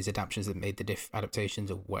substitutions and his adaptations that made the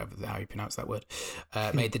adaptations, or whatever how you pronounce that word,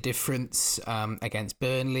 made the difference against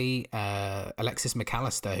Burnley. Alexis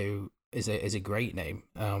McAllister, who is a great name,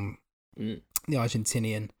 the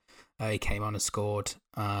Argentinian, he came on and scored.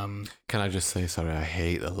 Can I just say, sorry, I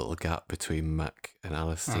hate the little gap between Mac and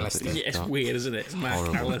Alistair. Yeah, it's weird, isn't it? It's Mac,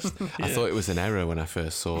 Alistair. I thought it was an error when I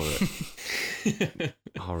first saw it.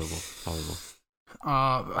 Horrible.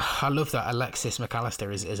 I love that Alexis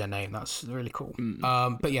McAllister is a name. That's really cool.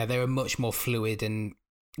 But yeah, they were much more fluid and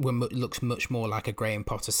looks much more like a Graham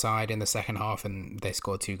Potter side in the second half, and they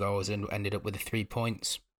scored 2 goals and ended up with the 3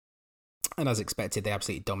 points. And as expected, they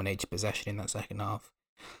absolutely dominated possession in that second half.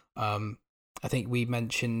 I think we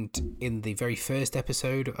mentioned in the very first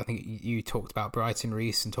episode, I think you talked about Brighton,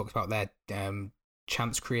 Reece, and talked about their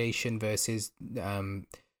chance creation versus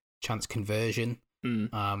chance conversion. And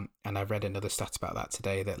I read another stat about that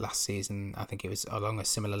today, that last season, I think it was along a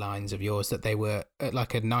similar lines of yours, that they were at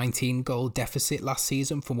like a 19 goal deficit last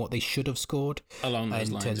season from what they should have scored along those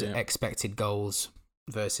in lines, terms of expected goals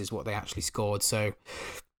versus what they actually scored. So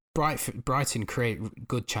Brighton create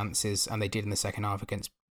good chances, and they did in the second half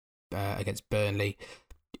against Burnley.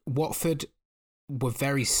 Watford were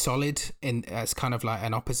very solid in as kind of like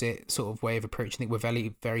an opposite sort of way of approaching it. Were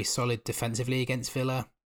very, very solid defensively against Villa.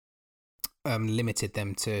 Limited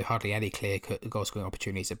them to hardly any clear goal scoring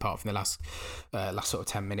opportunities apart from the last sort of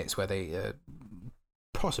 10 minutes where they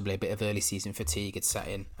possibly a bit of early season fatigue had set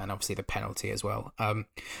in, and obviously the penalty as well.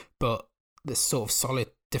 But the sort of solid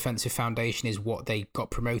defensive foundation is what they got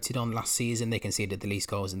promoted on last season. They conceded the least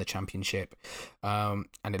goals in the Championship, and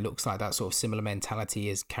it looks like that sort of similar mentality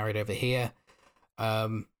is carried over here.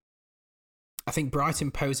 I think Brighton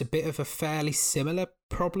pose a bit of a fairly similar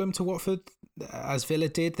problem to Watford as Villa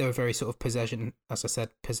did. They're a very sort of possession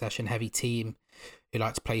heavy team who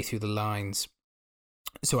like to play through the lines.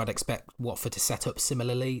 So I'd expect Watford to set up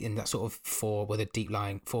similarly in that sort of 4-5-1 with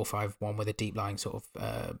a deep lying sort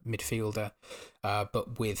of midfielder,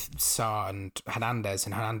 but with Sarr and Hernandez.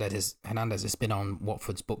 And Hernandez has been on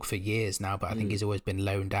Watford's book for years now, but I think he's always been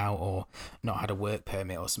loaned out or not had a work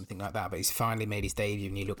permit or something like that. But he's finally made his debut,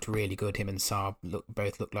 and he looked really good. Him and Sarr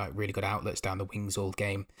both looked like really good outlets down the wings all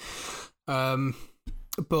game.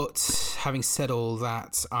 But having said all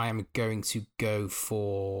that, I am going to go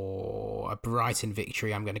for a Brighton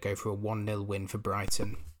victory. I'm going to go for a 1-0 win for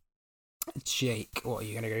Brighton. Jake, what are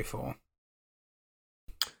you going to go for?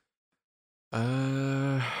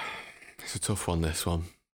 It's a tough one, this one.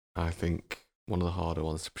 I think one of the harder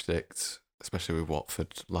ones to predict, especially with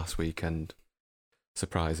Watford last weekend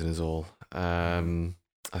surprising us all. I think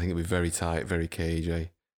it'll be very tight, very cagey.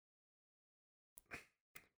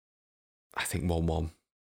 I think 1-1.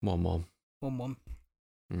 1-1. 1-1.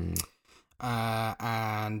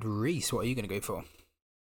 And Reece, what are you going to go for?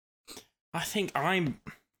 I think I'm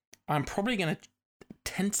probably going to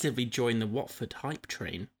tentatively join the Watford hype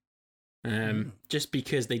train. Just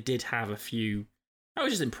because they did have a few. I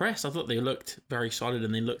was just impressed. I thought they looked very solid,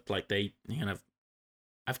 and they looked like they kind of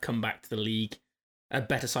have come back to the league a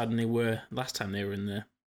better side than they were last time they were in the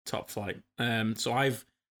top flight. So I've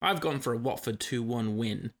gone for a Watford 2-1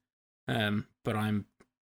 win. But I'm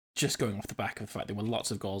just going off the back of the fact there were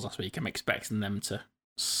lots of goals last week. I'm expecting them to,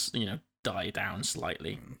 die down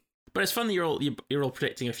slightly. But it's fun that you're all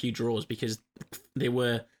predicting a few draws, because there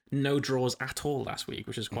were no draws at all last week,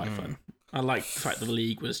 which is quite fun. I like the fact that the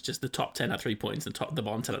league was just the top 10 had 3 points and the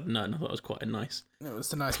bottom 10 had none. I thought it was quite a nice, it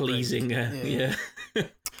was a nice pleasing. Yeah.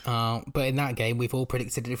 But in that game, we've all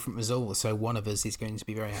predicted a different result, so one of us is going to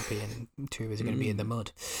be very happy and 2 of us are going to be in the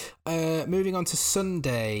mud. Moving on to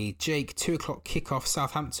Sunday, Jake, 2:00 kickoff.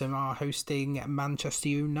 Southampton are hosting Manchester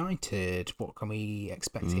United. What can we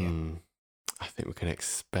expect here? I think we can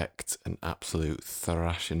expect an absolute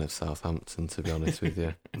thrashing of Southampton, to be honest with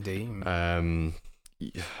you. Indeed.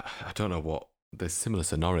 I don't know what. They're similar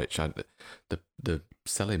to Norwich. The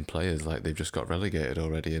selling players, like, they've just got relegated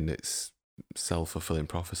already, and it's self-fulfilling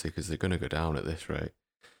prophecy because they're going to go down at this rate.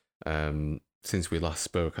 Since we last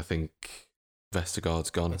spoke, I think Vestergaard's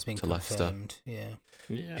gone to Leicester.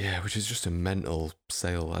 Yeah, which is just a mental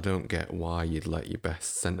sale. I don't get why you'd let your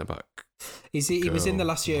best centre-back He was in the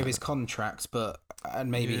last year of his contract, but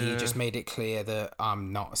maybe he just made it clear that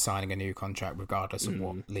I'm not signing a new contract regardless of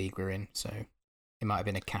what league we're in. So it might have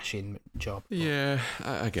been a cash-in job. Yeah,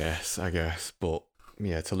 I guess. But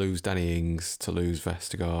yeah, to lose Danny Ings, to lose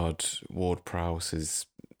Vestergaard, Ward-Prowse is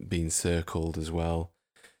being circled as well.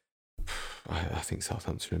 I think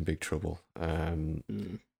Southampton are in big trouble.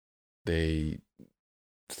 They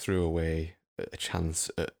threw away a chance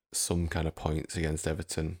at some kind of points against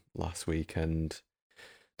Everton last weekend.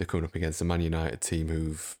 They're coming up against a Man United team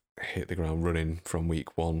who've hit the ground running from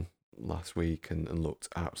week 1 last week and looked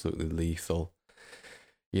absolutely lethal.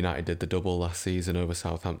 United did the double last season over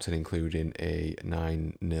Southampton, including a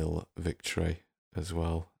 9-0 victory as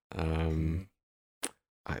well.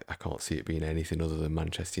 I can't see it being anything other than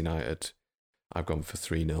Manchester United. I've gone for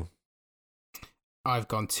 3-0. I've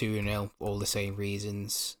gone 2-0, all the same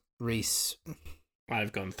reasons. Reese?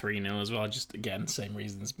 I've gone 3-0 as well, just again, same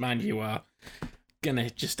reasons. Man, you are going to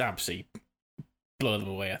just absolutely blow them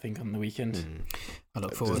away, I think, on the weekend. I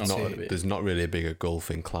look forward to it. There's not really a bigger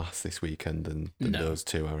golfing class this weekend than those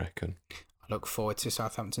two, I reckon. I look forward to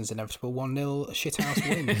Southampton's inevitable 1-0 shithouse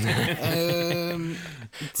win.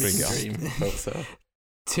 Bring it on. Hope so.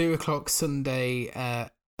 2:00 Sunday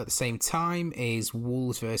at the same time is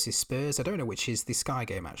Wolves versus Spurs. I don't know which is the Sky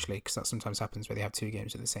game, actually, because that sometimes happens where they have 2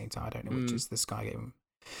 games at the same time. I don't know which is the Sky game.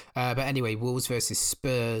 But anyway, Wolves versus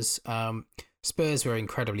Spurs. Spurs were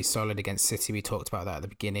incredibly solid against City. We talked about that at the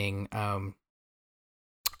beginning.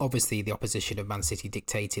 Obviously, the opposition of Man City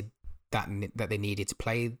dictated that they needed to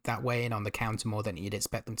play that way and on the counter more than you'd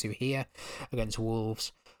expect them to here against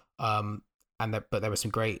Wolves. But there were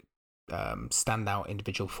some great standout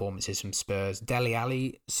individual performances from Spurs. Dele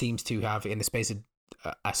Alli seems to have, in the space of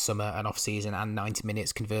a summer, an off-season and 90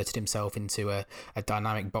 minutes, converted himself into a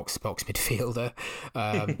dynamic box-to-box midfielder.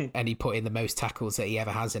 And he put in the most tackles that he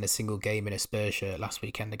ever has in a single game in a Spurs shirt last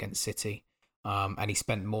weekend against City. And he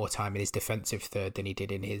spent more time in his defensive third than he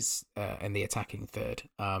did in the attacking third.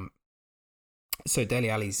 So Dele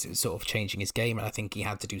Alli's sort of changing his game, and I think he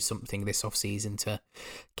had to do something this off-season to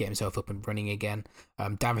get himself up and running again.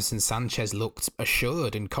 Davinson Sanchez looked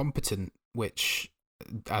assured and competent, which,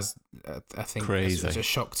 as I think was a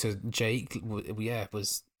shock to Jake,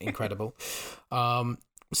 was incredible. Son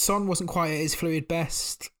wasn't quite at his fluid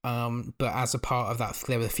best, but as a part of that,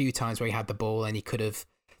 there were a few times where he had the ball and he could have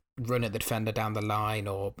run at the defender down the line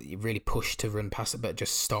or really pushed to run past it, but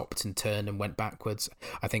just stopped and turned and went backwards.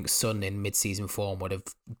 I think Son in mid-season form would have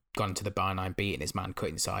gone to the byline, beaten his man, cut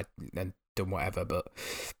inside and done whatever, but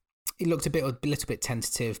he looked a little bit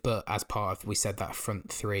tentative. But as part of, we said, that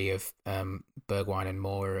front three of Bergwijn and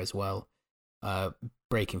Moura as well,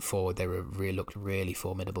 breaking forward, they looked really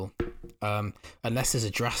formidable. Unless there's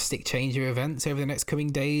a drastic change of events over the next coming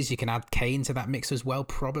days, you can add Kane to that mix as well,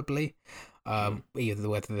 probably. Either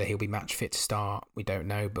whether he'll be match fit to start, we don't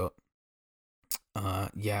know, but I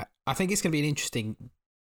think it's going to be an interesting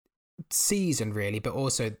season, really, but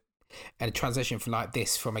also a transition from like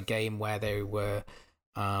this, from a game where they were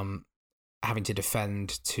having to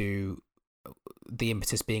defend, to the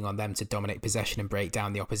impetus being on them to dominate possession and break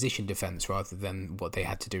down the opposition defence rather than what they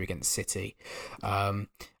had to do against City, and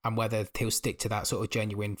whether he'll stick to that sort of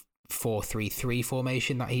genuine 4-3-3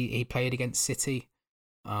 formation that he played against City.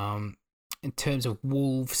 In terms of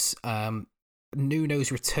Wolves,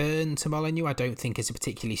 Nuno's return to Molineux, I don't think is a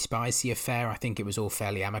particularly spicy affair. I think it was all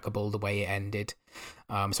fairly amicable the way it ended.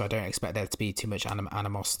 So I don't expect there to be too much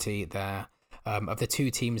animosity there. Of the two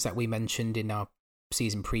teams that we mentioned in our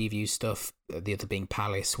season preview stuff, the other being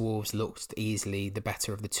Palace, Wolves looked easily the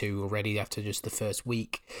better of the two already after just the first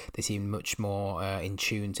week. They seemed much more in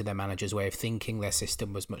tune to their manager's way of thinking. Their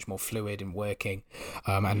system was much more fluid and working.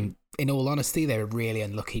 And in all honesty, they were really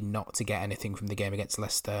unlucky not to get anything from the game against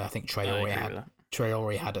Leicester. I think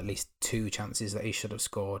Traore had at least 2 chances that he should have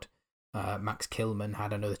scored. Max Kilman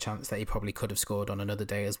had another chance that he probably could have scored on another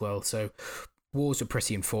day as well. So Wolves were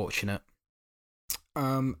pretty unfortunate.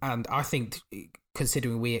 And I think,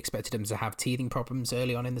 considering we expected them to have teething problems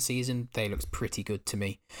early on in the season, they looked pretty good to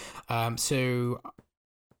me. So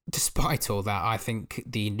despite all that, I think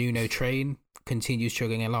the Nuno train continues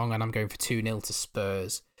chugging along, and I'm going for 2-0 to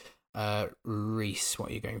Spurs. Reese,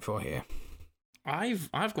 what are you going for here? I've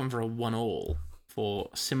gone for a 1-1 for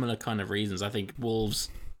similar kind of reasons. I think Wolves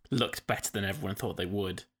looked better than everyone thought they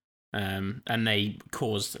would, and they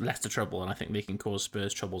caused Leicester trouble, and I think they can cause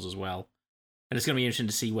Spurs troubles as well. And it's going to be interesting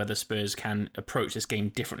to see whether Spurs can approach this game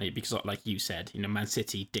differently, because, like you said, Man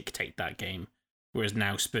City dictate that game, whereas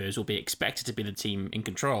now Spurs will be expected to be the team in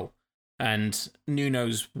control. And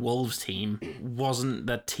Nuno's Wolves team wasn't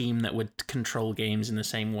the team that would control games in the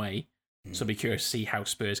same way. So I'll be curious to see how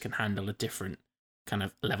Spurs can handle a different kind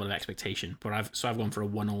of level of expectation. But I've gone for a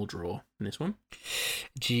 1-1 draw in this one.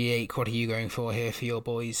 G8, what are you going for here for your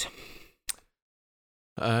boys?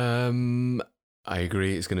 I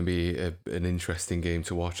agree. It's going to be an interesting game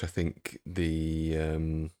to watch. I think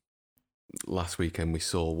the last weekend we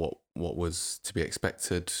saw what was to be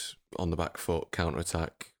expected on the back foot,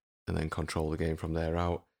 counter-attack, and then control the game from there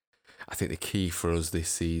out. I think the key for us this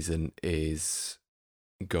season is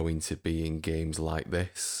going to be in games like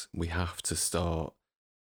this. We have to start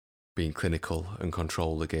being clinical and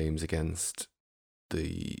control the games against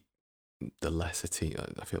the lesser team.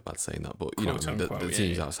 I feel bad saying that, but the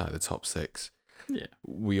teams outside the top 6. Yeah,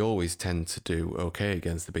 we always tend to do okay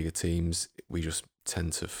against the bigger teams. We just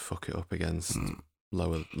tend to fuck it up against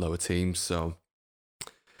lower teams. So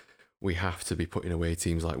we have to be putting away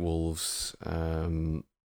teams like Wolves.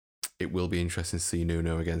 It will be interesting to see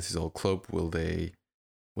Nuno against his old club. Will they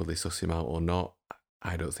suss him out or not?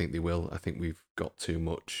 I don't think they will. I think we've got too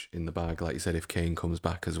much in the bag. Like you said, if Kane comes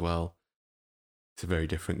back as well, it's a very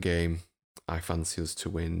different game. I fancy us to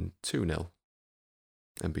win 2-0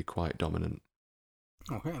 and be quite dominant.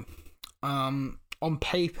 Okay. On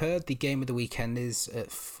paper, the game of the weekend is at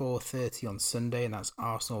 4:30 on Sunday, and that's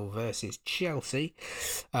Arsenal versus Chelsea.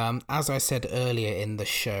 As I said earlier in the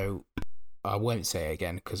show, I won't say it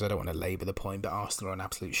again because I don't want to labour the point, but Arsenal are an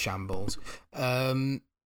absolute shambles.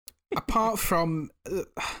 Apart from...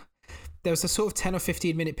 there was a sort of 10 or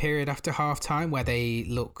 15 minute period after half-time where they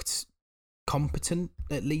looked competent,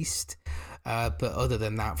 at least. But other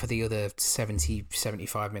than that, for the other 70,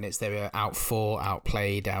 75 minutes, they were outfought,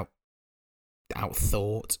 outplayed,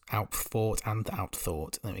 outthought.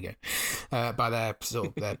 There we go.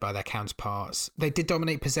 By their counterparts. They did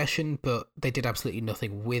dominate possession, but they did absolutely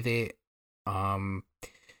nothing with it.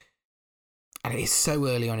 And it's so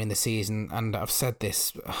early on in the season, and I've said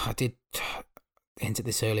this. I did hint at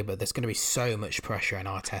this earlier, but there's going to be so much pressure on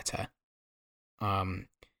Arteta.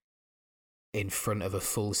 In front of a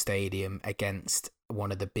full stadium against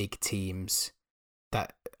one of the big teams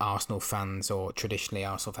that Arsenal fans or traditionally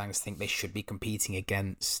Arsenal fans think they should be competing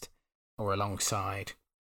against or alongside.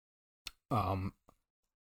 And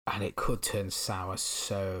it could turn sour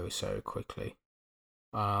so quickly.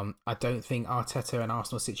 I don't think Arteta and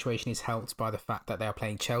Arsenal's situation is helped by the fact that they are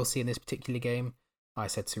playing Chelsea in this particular game. I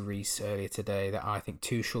said to Reece earlier today that I think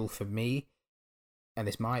Tuchel, for me, and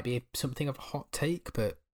this might be something of a hot take,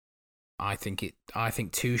 but I think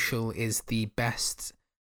Tuchel is the best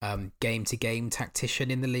game-to-game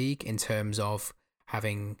tactician in the league in terms of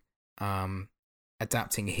having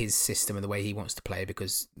adapting his system and the way he wants to play,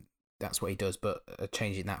 because that's what he does, but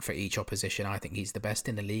changing that for each opposition. I think he's the best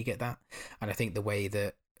in the league at that. And I think the way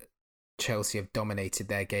that Chelsea have dominated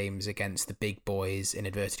their games against the big boys, in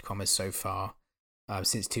inverted commas, so far,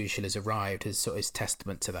 since Tuchel has arrived, is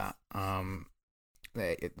testament to that.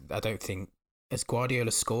 I don't think... Has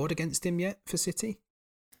Guardiola scored against him yet for City?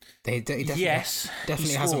 He definitely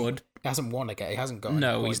hasn't won again. He hasn't got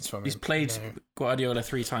any points from him. He's played Guardiola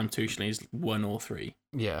 3 times. Tuchel, he's won all 3.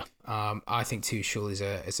 Yeah, I think Tuchel is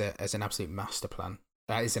an absolute master plan.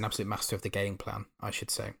 That is an absolute master of the game plan, I should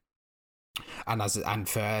say. And as I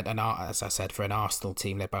said, for an Arsenal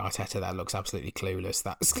team led by Arteta that looks absolutely clueless,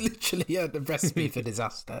 that's literally the recipe for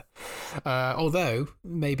disaster. Although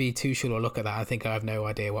maybe Tuchel will look at that and think I have no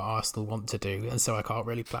idea what Arsenal want to do, and so I can't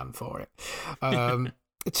really plan for it.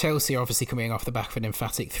 Chelsea are obviously coming off the back of an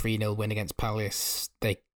emphatic 3-0 win against Palace.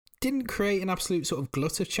 They didn't create an absolute sort of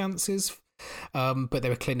glut of chances, but they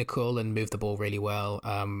were clinical and moved the ball really well.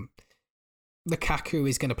 Lukaku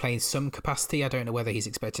is going to play in some capacity. I don't know whether he's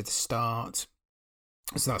expected to start.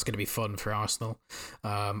 So that's going to be fun for Arsenal.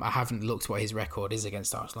 I haven't looked what his record is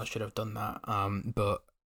against Arsenal. I should have done that. But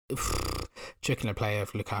chucking a player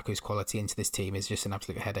of Lukaku's quality into this team is just an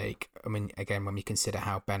absolute headache. I mean, again, when you consider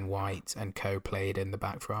how Ben White and co played in the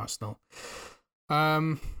back for Arsenal.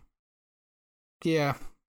 Yeah.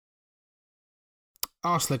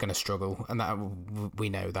 Arsenal are going to struggle, and that we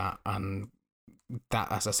know that. And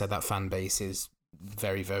that, as I said, that fan base is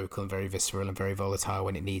very vocal and very visceral and very volatile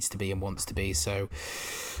when it needs to be and wants to be. So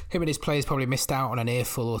him and his players probably missed out on an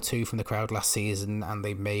earful or two from the crowd last season, and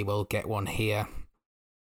they may well get one here.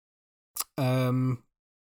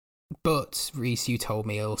 But Reece, you told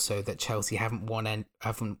me also that Chelsea haven't won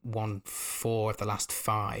 4 of the last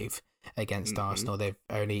 5 against Arsenal.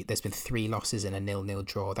 There's been 3 losses and a 0-0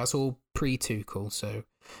 draw. That's all pre-Tuchel, so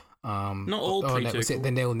not all pre-Tuchel. Was it the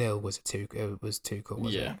 0-0 was Tuchel,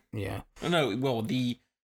 was it? Yeah. No, well, there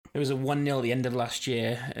was a 1-0 at the end of last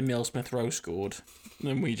year. Emile Smith-Rowe scored,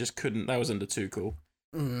 and we just couldn't. That was under Tuchel.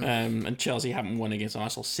 And Chelsea haven't won against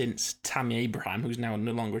Arsenal since Tammy Abraham, who's now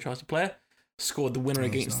no longer a Chelsea player, scored the winner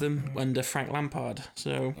against them under Frank Lampard.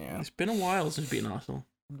 So It's been a while since beaten Arsenal.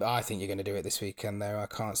 I think you're going to do it this weekend, though. I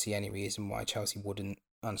can't see any reason why Chelsea wouldn't,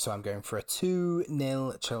 and so I'm going for a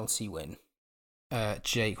 2-0 Chelsea win.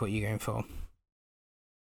 Jake, what are you going for?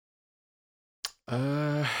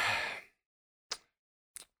 I'm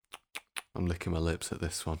licking my lips at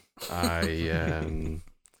this one. I'm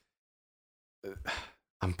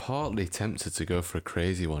partly tempted to go for a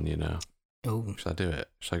crazy one, you know. Oh, should I do it?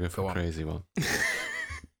 Should I go for a crazy one?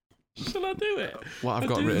 Shall I'll do it. What I've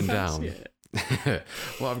got written down.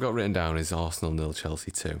 What I've got written down is Arsenal 0,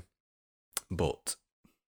 Chelsea 2. But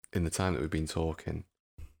in the time that we've been talking,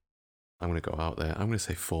 I'm going to go out there. I'm going to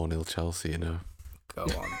say 4-0 Chelsea, Go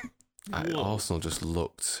on. Arsenal just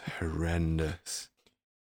looked horrendous.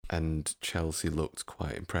 And Chelsea looked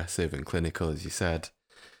quite impressive and clinical, as you said.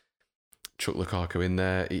 Chuck Lukaku in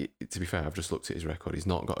there. To be fair, I've just looked at his record. He's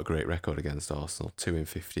not got a great record against Arsenal. 2 in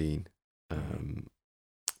 15.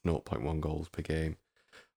 0.1 goals per game.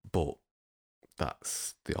 But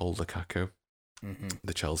that's the old Lukaku. Mm-hmm.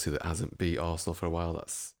 The Chelsea that hasn't beat Arsenal for a while.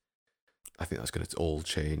 I think that's going to all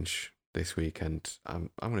change this weekend. I'm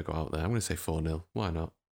going to go out there. I'm going to say 4-0. Why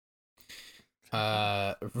not?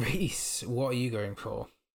 Reese, what are you going for?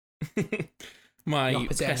 My Opposite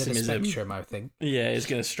end of the pessimism, spectrum, I think. yeah, is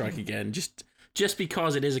going to strike again. Just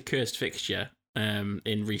because it is a cursed fixture.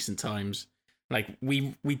 In recent times, like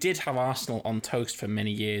we did have Arsenal on toast for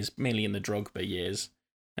many years, mainly in the Drogba years,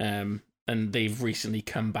 and they've recently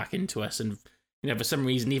come back into us. And for some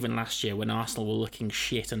reason, even last year when Arsenal were looking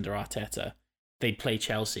shit under Arteta, they'd play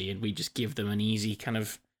Chelsea and we'd just give them an easy kind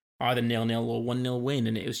of either 0-0 or 1-0 win,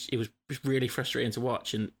 and it was really frustrating to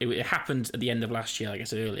watch. And it happened at the end of last year, like I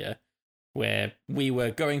said earlier, where we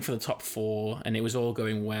were going for the top 4 and it was all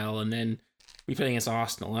going well, and then we played against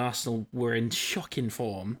Arsenal, and Arsenal were in shocking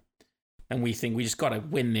form, and we think we just got to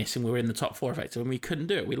win this, and we were in the top 4 effectively, and we couldn't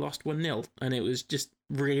do it. We lost 1-0, and it was just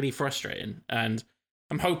really frustrating. And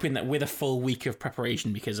I'm hoping that with a full week of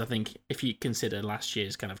preparation, because I think if you consider last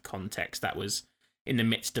year's kind of context, that was in the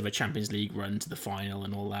midst of a Champions League run to the final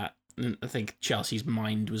and all that. And I think Chelsea's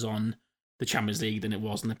mind was on the Champions League than it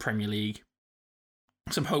was in the Premier League.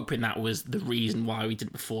 So I'm hoping that was the reason why we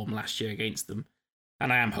didn't perform last year against them.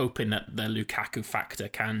 And I am hoping that the Lukaku factor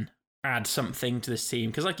can add something to this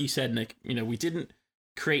team. Because like you said, Nick, we didn't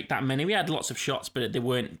create that many. We had lots of shots, but there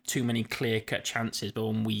weren't too many clear-cut chances. But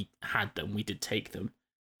when we had them, we did take them.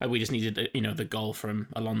 We just needed, the goal from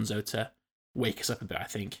Alonso to wake us up a bit, I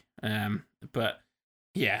think. But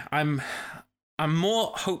yeah, I'm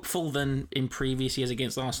more hopeful than in previous years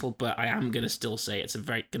against Arsenal, but I am going to still say it's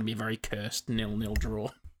going to be a very cursed 0-0 draw.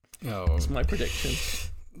 Oh, that's my prediction.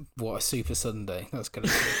 What a Super Sunday that's going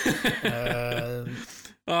to be.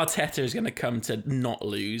 Arteta is going to come to not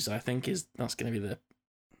lose, I think. That's going to be the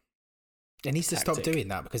He needs to tactic. stop doing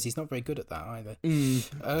that, because he's not very good at that either.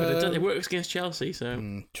 But it works against Chelsea,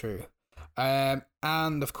 so... True. And,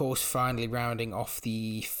 of course, finally rounding off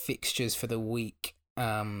the fixtures for the week.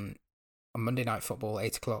 On Monday Night Football,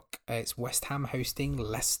 8 o'clock, it's West Ham hosting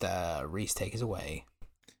Leicester. Reece, take us away.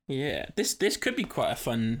 Yeah, this could be quite a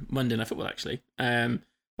fun Monday Night Football, actually.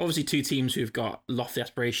 Obviously, two teams who've got lofty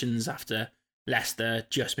aspirations after Leicester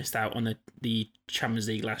just missed out on the Champions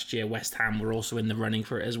League last year. West Ham were also in the running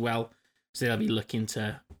for it as well. So they'll be looking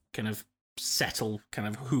to kind of settle kind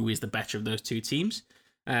of who is the better of those two teams.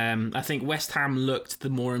 I think West Ham looked the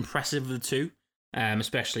more impressive of the two,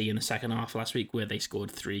 especially in the second half last week, where they scored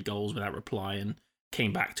 3 goals without reply and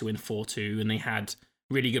came back to win 4-2. And they had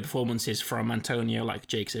really good performances from Antonio, like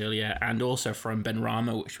Jake's earlier, and also from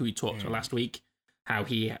Benrahma, which we talked about last week, how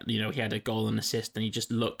he had a goal and assist, and he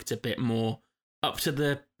just looked a bit more up to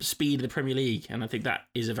the speed of the Premier League. And I think that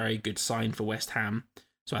is a very good sign for West Ham.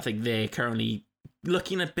 So I think they're currently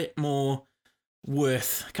looking a bit more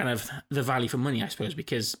worth kind of the value for money, I suppose,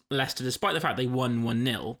 because Leicester, despite the fact they won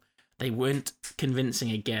 1-0, they weren't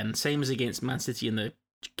convincing again. Same as against Man City in the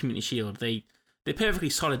Community Shield. They're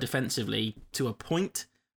perfectly solid defensively to a point,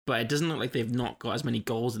 but it doesn't look like they've not got as many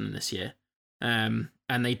goals in them this year. And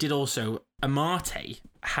they did also... Amate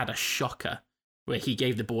had a shocker where he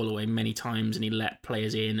gave the ball away many times and he let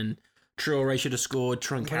players in, and Traore should have scored,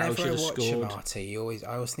 Truncao should have scored. Amate,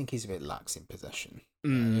 I always think he's a bit lax in possession.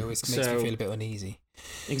 It always makes me feel a bit uneasy.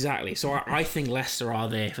 Exactly. So I think Leicester are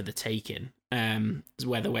there for the taking.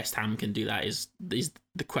 Whether West Ham can do that is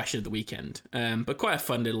the question of the weekend. But quite a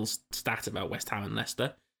fun little stat about West Ham and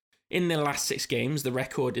Leicester. In their last 6 games, the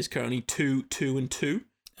record is currently 2-2-2.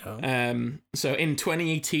 Oh. So in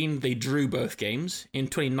 2018, they drew both games. In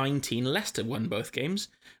 2019, Leicester won both games.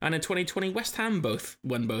 And in 2020, West Ham both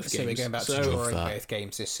won both games. So we're going back to drawing both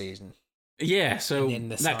games this season. Yeah, so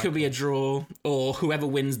that could be a draw, or whoever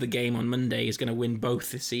wins the game on Monday is going to win both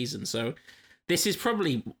this season. So this is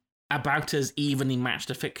probably about as evenly matched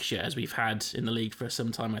a fixture as we've had in the league for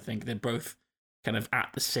some time, I think. They're both kind of at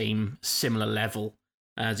the same, similar level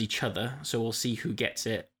as each other. So we'll see who gets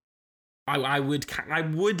it. I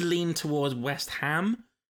would lean towards West Ham,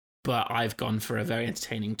 but I've gone for a very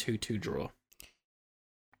entertaining 2-2 draw.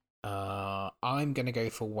 I'm going to go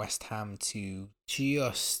for West Ham to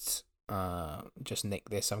just just nick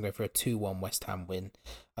this. I'm going for a 2-1 West Ham win.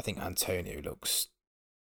 I think Antonio looks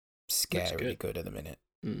scarily good at the minute.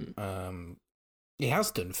 He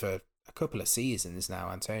has done for a couple of seasons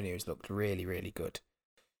now. Antonio's looked really, really good.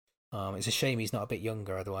 It's a shame he's not a bit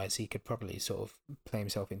younger, otherwise he could probably sort of play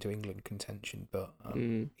himself into England contention, but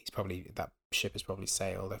that ship has probably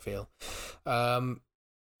sailed, I feel.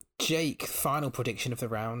 Jake, final prediction of the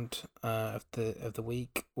round of the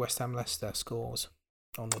week. West Ham Leicester scores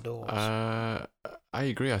on the doors. I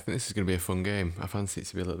agree. I think this is going to be a fun game. I fancy it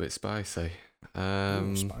to be a little bit spicy.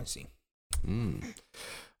 Spicy.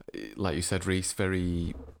 Like you said, Reece,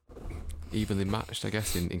 very evenly matched, I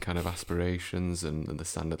guess, in kind of aspirations and the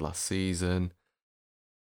standard last season.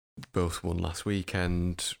 Both won last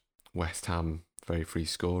weekend. West Ham, very free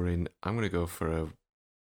scoring. I'm going to go for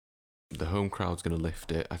the home crowd's going to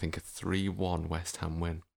lift it. I think a 3-1 West Ham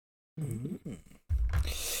win.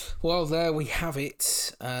 Well, there we have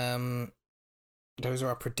it. Those are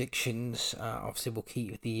our predictions. Obviously, we'll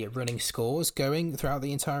keep the running scores going throughout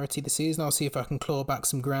the entirety of the season. I'll see if I can claw back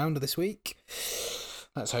some ground this week.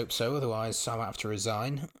 Let's hope so. Otherwise, I might have to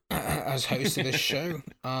resign as host of this show.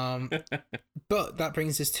 But that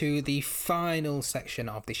brings us to the final section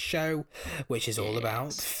of the show, which is all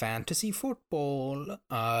about fantasy football,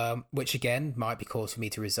 which, again, might be cause for me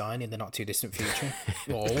to resign in the not-too-distant future.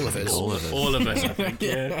 All of us. All of us, I think,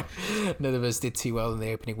 yeah. None of us did too well in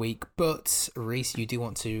the opening week. But, Reece, you do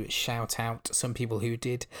want to shout out some people who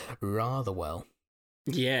did rather well.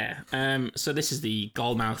 Yeah. So this is the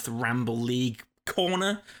Goalmouth Ramble League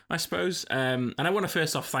corner, I suppose. And I want to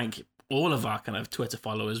first off thank all of our kind of Twitter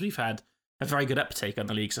followers. We've had a very good uptake on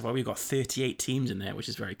the league so far. We've got 38 teams in there, which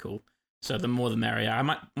is very cool. So the more the merrier. I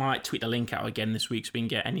might tweet the link out again this week so we can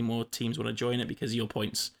get any more teams want to join it, because your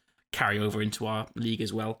points carry over into our league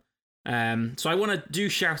as well. So I want to do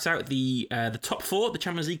shout out the top four, the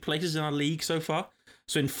Champions League places in our league so far.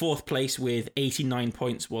 So in fourth place with 89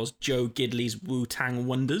 points was Joe Gidley's Wu-Tang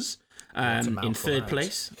Wonders. In third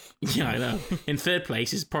place, I know. In third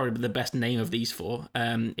place is probably the best name of these four.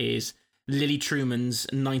 Is Lily Truman's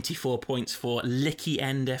 94 points for Licky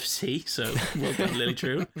End FC. So well done, Lily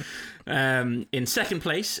Truman. In second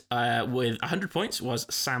place, with 100 points,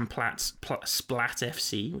 was Sam Platt's Splat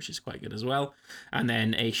FC, which is quite good as well. And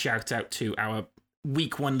then a shout out to our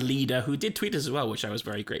week one leader who did tweet us as well, which I was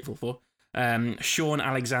very grateful for. Sean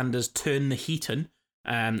Alexander's Turn the Heaton.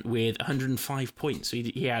 With 105 points. So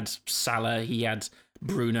he had Salah, he had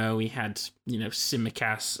Bruno, he had,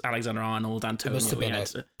 Simicast, Alexander-Arnold, Antonio. It must have been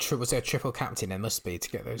was there a triple captain? There must be to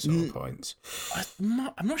get those sort of points.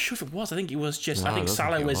 I'm not sure if it was. I think it was just, I think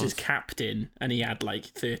Salah was his captain and he had like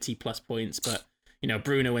 30 plus points, but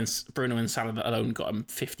Bruno and Salah alone got him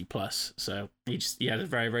 50 plus. So he had a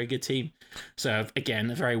very, very good team. So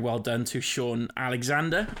again, very well done to Sean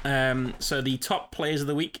Alexander. So the top players of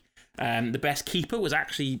the week. The best keeper was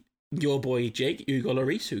actually your boy Jake, Hugo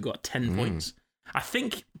Lloris, who got 10 points. I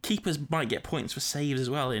think keepers might get points for saves as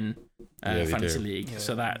well in Fantasy League,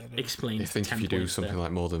 so that explains. I think 10 if you do points something there.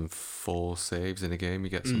 like more than 4 saves in a game, you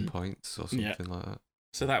get some points or something like that.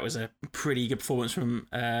 So that was a pretty good performance from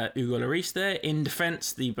Hugo Lloris there. In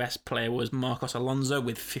defence, the best player was Marcos Alonso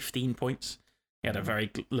with 15 points. He had a very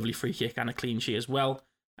lovely free kick and a clean sheet as well.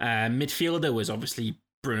 Midfielder was obviously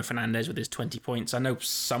Bruno Fernandes with his 20 points. I know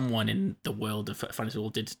someone in the world of fantasy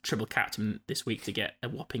football did triple captain this week to get a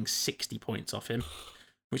whopping 60 points off him,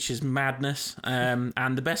 which is madness.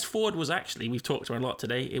 And the best forward was actually, we've talked about a lot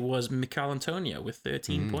today, it was Mikel Antonio with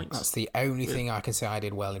 13 points. That's the only thing I can say I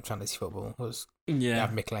did well in fantasy football was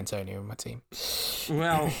have Mikel Antonio in my team.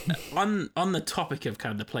 Well, on the topic of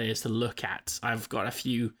kind of the players to look at, I've got a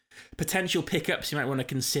few potential pickups you might want to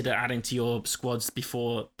consider adding to your squads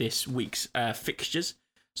before this week's fixtures.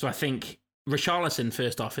 So I think Richarlison,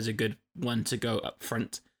 first off, is a good one to go up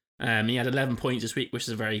front. He had 11 points this week, which is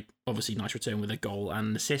a very, obviously, nice return with a goal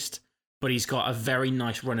and an assist. But he's got a very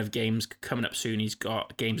nice run of games coming up soon. He's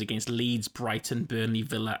got games against Leeds, Brighton, Burnley,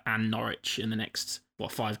 Villa, and Norwich in the next,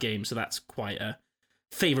 5 games. So that's quite a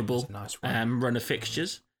favourable run of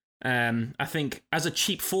fixtures. I think as a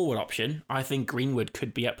cheap forward option, I think Greenwood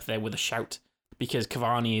could be up there with a shout, because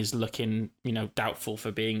Cavani is looking, doubtful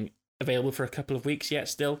for being available for a couple of weeks yet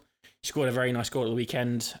still. He scored a very nice goal at the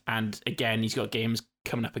weekend, and again, he's got games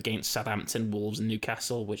coming up against Southampton, Wolves, and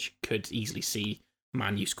Newcastle, which could easily see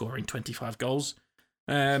Man U scoring 25 goals.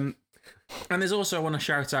 And there's also, I want to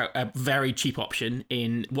shout out a very cheap option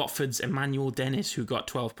in Watford's Emmanuel Dennis, who got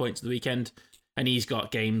 12 points at the weekend, and he's got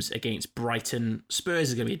games against Brighton. Spurs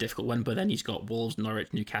is going to be a difficult one, but then he's got Wolves,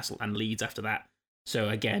 Norwich, Newcastle, and Leeds after that. So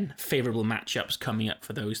again, favourable matchups coming up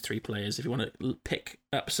for those 3 players if you want to pick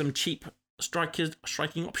up some cheap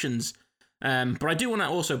striking options. But I do want to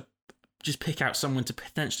also just pick out someone to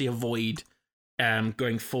potentially avoid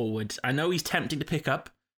going forward. I know he's tempting to pick up,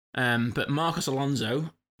 but Marcos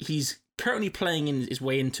Alonso, he's currently playing his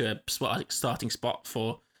way into a starting spot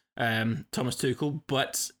for Thomas Tuchel,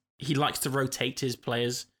 but he likes to rotate his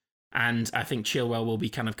players, and I think Chilwell will be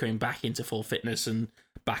kind of coming back into full fitness and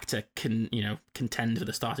back to contend for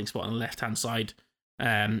the starting spot on the left-hand side.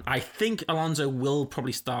 I think Alonso will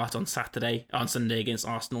probably start on Sunday against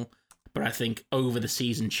Arsenal, but I think over the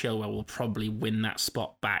season Chilwell will probably win that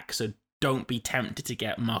spot back, so don't be tempted to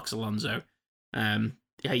get Marcos Alonso.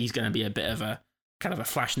 He's going to be a bit of a kind of a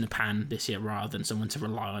flash in the pan this year rather than someone to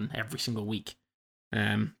rely on every single week.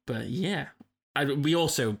 But yeah, we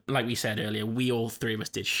also, like we said earlier, we all three of us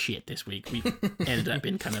did shit this week. We ended up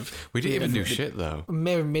in kind of... We didn't even do shit, though.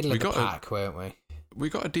 Middle of the pack, weren't we? We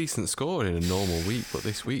got a decent score in a normal week, but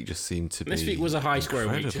this week just seemed to be... This week was a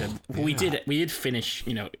high-scoring week. Yeah. We did finish,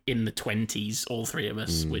 in the 20s, all three of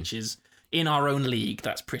us, which is... In our own league,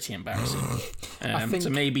 that's pretty embarrassing. I think so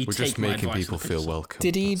maybe we're take just my making advice people and feel finish. welcome.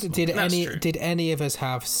 Did any of us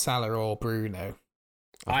have Salah or Bruno?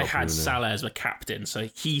 I had Bruno. Salah as a captain, so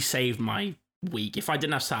he saved my week. If I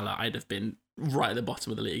didn't have Salah, I'd have been right at the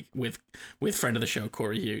bottom of the league with friend of the show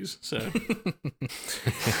Corey Hughes. So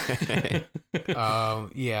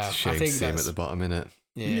yeah, Shame I think to see him that's at the bottom, innit?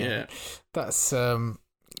 yeah. That's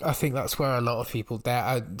I think that's where a lot of people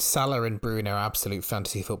there. Salah and Bruno are absolute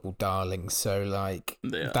fantasy football darlings. So I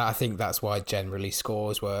think that's why generally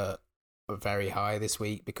scores were very high this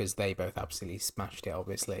week, because they both absolutely smashed it,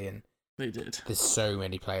 obviously, and they did. There's so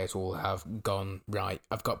many players who have gone, right,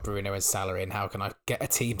 I've got Bruno and Salah in, how can I get a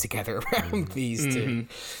team together around these two?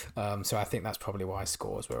 So I think that's probably why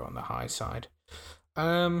scores were on the high side.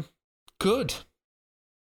 Good.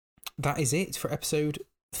 That is it for episode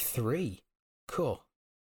 3. Cool.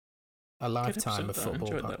 A lifetime of football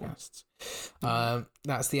podcasts.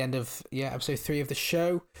 That's the end of episode 3 of the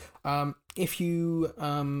show. If you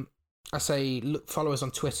follow us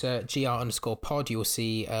on Twitter, gr_pod. You'll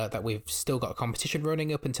see that we've still got a competition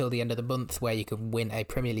running up until the end of the month where you can win a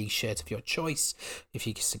Premier League shirt of your choice. If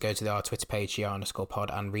you just go to our Twitter page,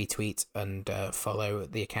 gr_pod, and retweet and follow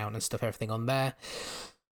the account and stuff, everything on there.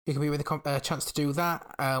 You can be with a chance to do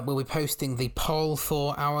that. We'll be posting the poll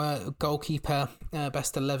for our goalkeeper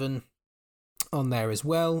best 11 on there as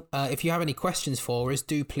well. If you have any questions for us,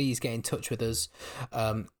 do please get in touch with us.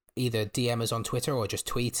 Either DM us on Twitter or just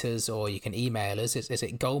tweet us, or you can email us. Is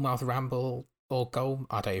it goalmouthramble or goal?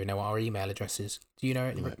 I don't even know what our email address is. Do you know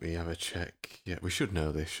it? Let me have a check. Yeah, we should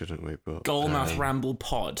know this, shouldn't we? But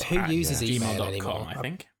goalmouthramblepod. Who uses email gmail.com, anymore? I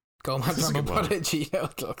think.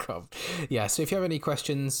 goalmouthramblepod@gmail.com. Yeah, so if you have any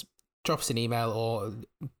questions, drop us an email or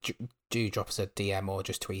do drop us a DM or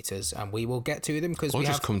just tweet us, and we will get to them, because we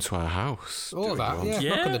just come to our house. All that,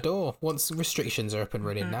 knock on the door. Once restrictions are up and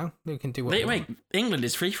running now, we can do what we want. England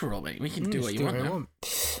is free for all, mate. We can do what you want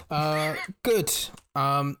now. Good.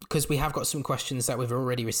 Because we have got some questions that we've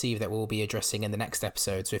already received that we'll be addressing in the next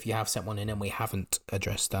episode. So if you have sent one in and we haven't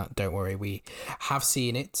addressed that, don't worry. We have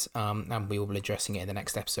seen it, and we will be addressing it in the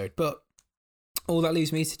next episode. But all that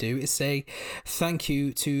leaves me to do is say thank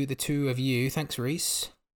you to the two of you. Thanks, Reese.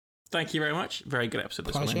 Thank you very much. Very good episode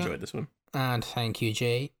this one. I enjoyed this one. And thank you,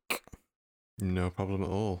 Jake. No problem at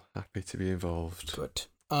all. Happy to be involved. Good.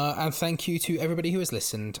 And thank you to everybody who has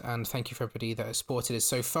listened, and thank you for everybody that has supported us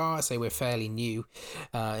so far. I say we're fairly new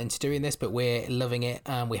into doing this, but we're loving it,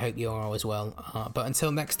 and we hope you are as well. But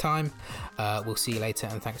until next time, we'll see you later,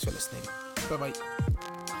 and thanks for listening. Bye-bye.